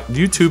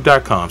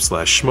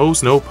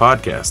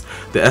youtube.com/schmoesknowpodcast,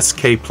 the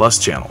SK Plus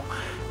channel.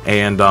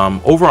 And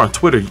over on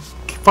Twitter,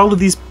 follow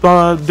these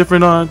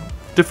different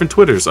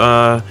Twitters.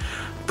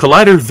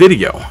 Collider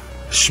Video,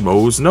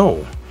 Schmoes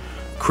Know,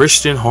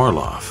 Christian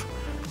Harloff,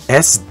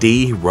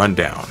 SD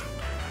Rundown,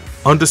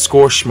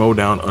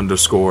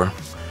 _Schmoedown_.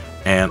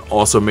 And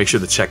also make sure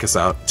to check us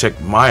out.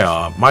 Check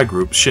my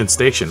group Shin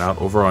Station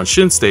out over on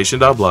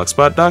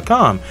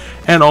shinstation.blogspot.com.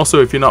 And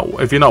also, if you're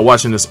not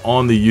watching this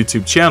on the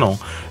YouTube channel,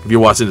 if you're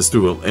watching this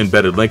through an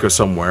embedded link or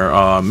somewhere,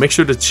 make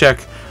sure to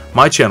check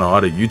my channel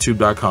out at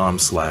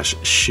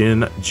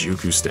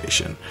youtube.com/Shinjuku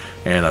Station.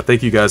 And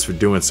thank you guys for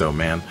doing so,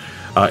 man.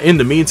 In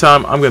the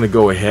meantime, I'm going to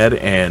go ahead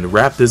and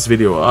wrap this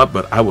video up,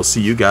 but I will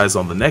see you guys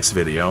on the next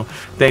video.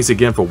 Thanks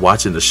again for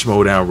watching the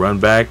Schmoedown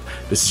Runback.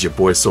 This is your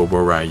boy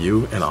Bro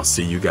Ryu, and I'll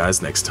see you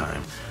guys next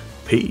time.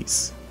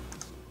 Peace.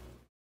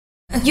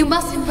 You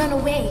mustn't run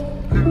away.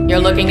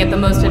 You're looking at the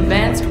most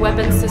advanced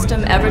weapon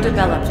system ever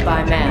developed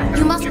by man.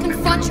 You must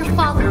confront your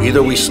father.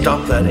 Either we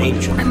stop that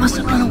ancient. I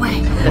mustn't run away.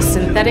 The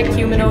synthetic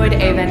humanoid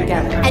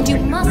Evangelion. And you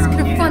must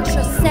confront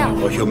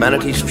yourself. Or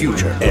humanity's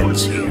future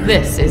ends here.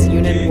 This is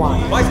Unit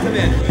 1. Vice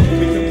Command,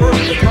 we confirm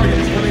the target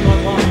is coming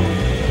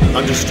online.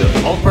 Understood.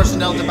 All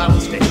personnel to battle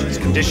stations.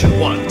 Condition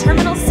 1.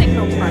 Terminal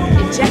signal plug.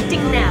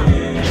 Injecting now.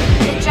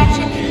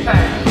 Injection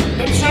confirmed.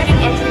 Inserting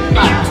entry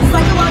plug.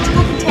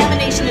 Psychological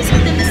contamination is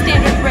within the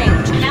standard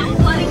range. Now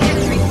flooding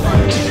entry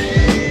plug.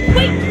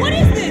 Wait, what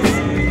is this?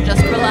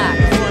 Just relax.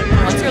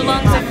 Once your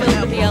lungs are filled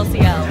with the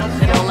LCL,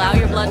 it'll allow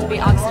your blood to be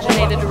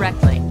oxygenated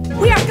directly.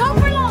 We are go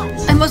for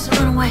launch! I mustn't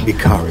run away.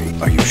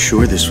 Ikari, are you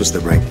sure this was the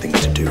right thing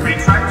to do?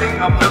 Retracting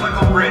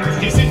umbilical bridge.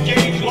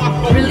 Disengage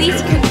lock.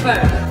 Release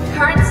confirmed.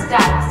 Current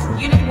status.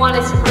 Unit 1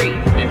 is free.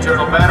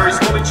 Internal batteries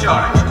fully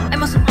charged. I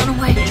mustn't run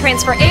away.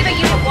 Transfer Ava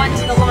Unit 1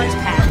 to the launch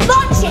pad.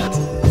 Launch it!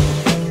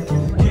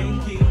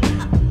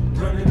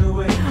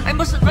 I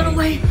mustn't run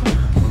away.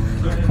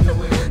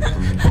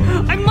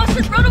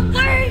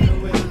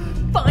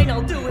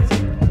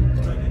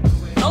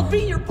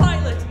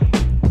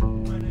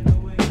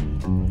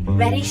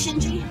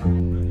 Shinji?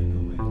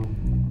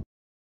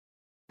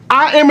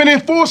 I am an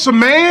enforcer,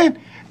 man.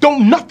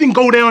 Don't nothing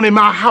go down in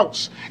my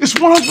house. It's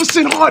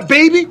 100% hard,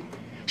 baby.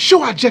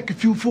 Sure, I jack a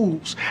few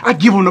fools. I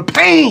give them the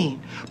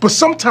pain. But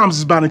sometimes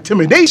it's about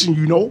intimidation,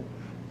 you know.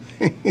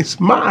 It's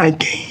mind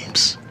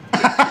games.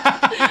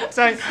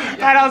 So,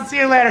 I'll see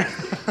you later.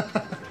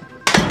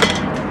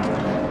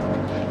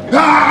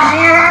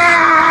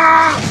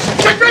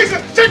 Check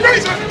razor! Check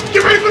razor!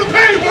 Get ready for the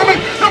pain, woman!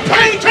 The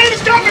pain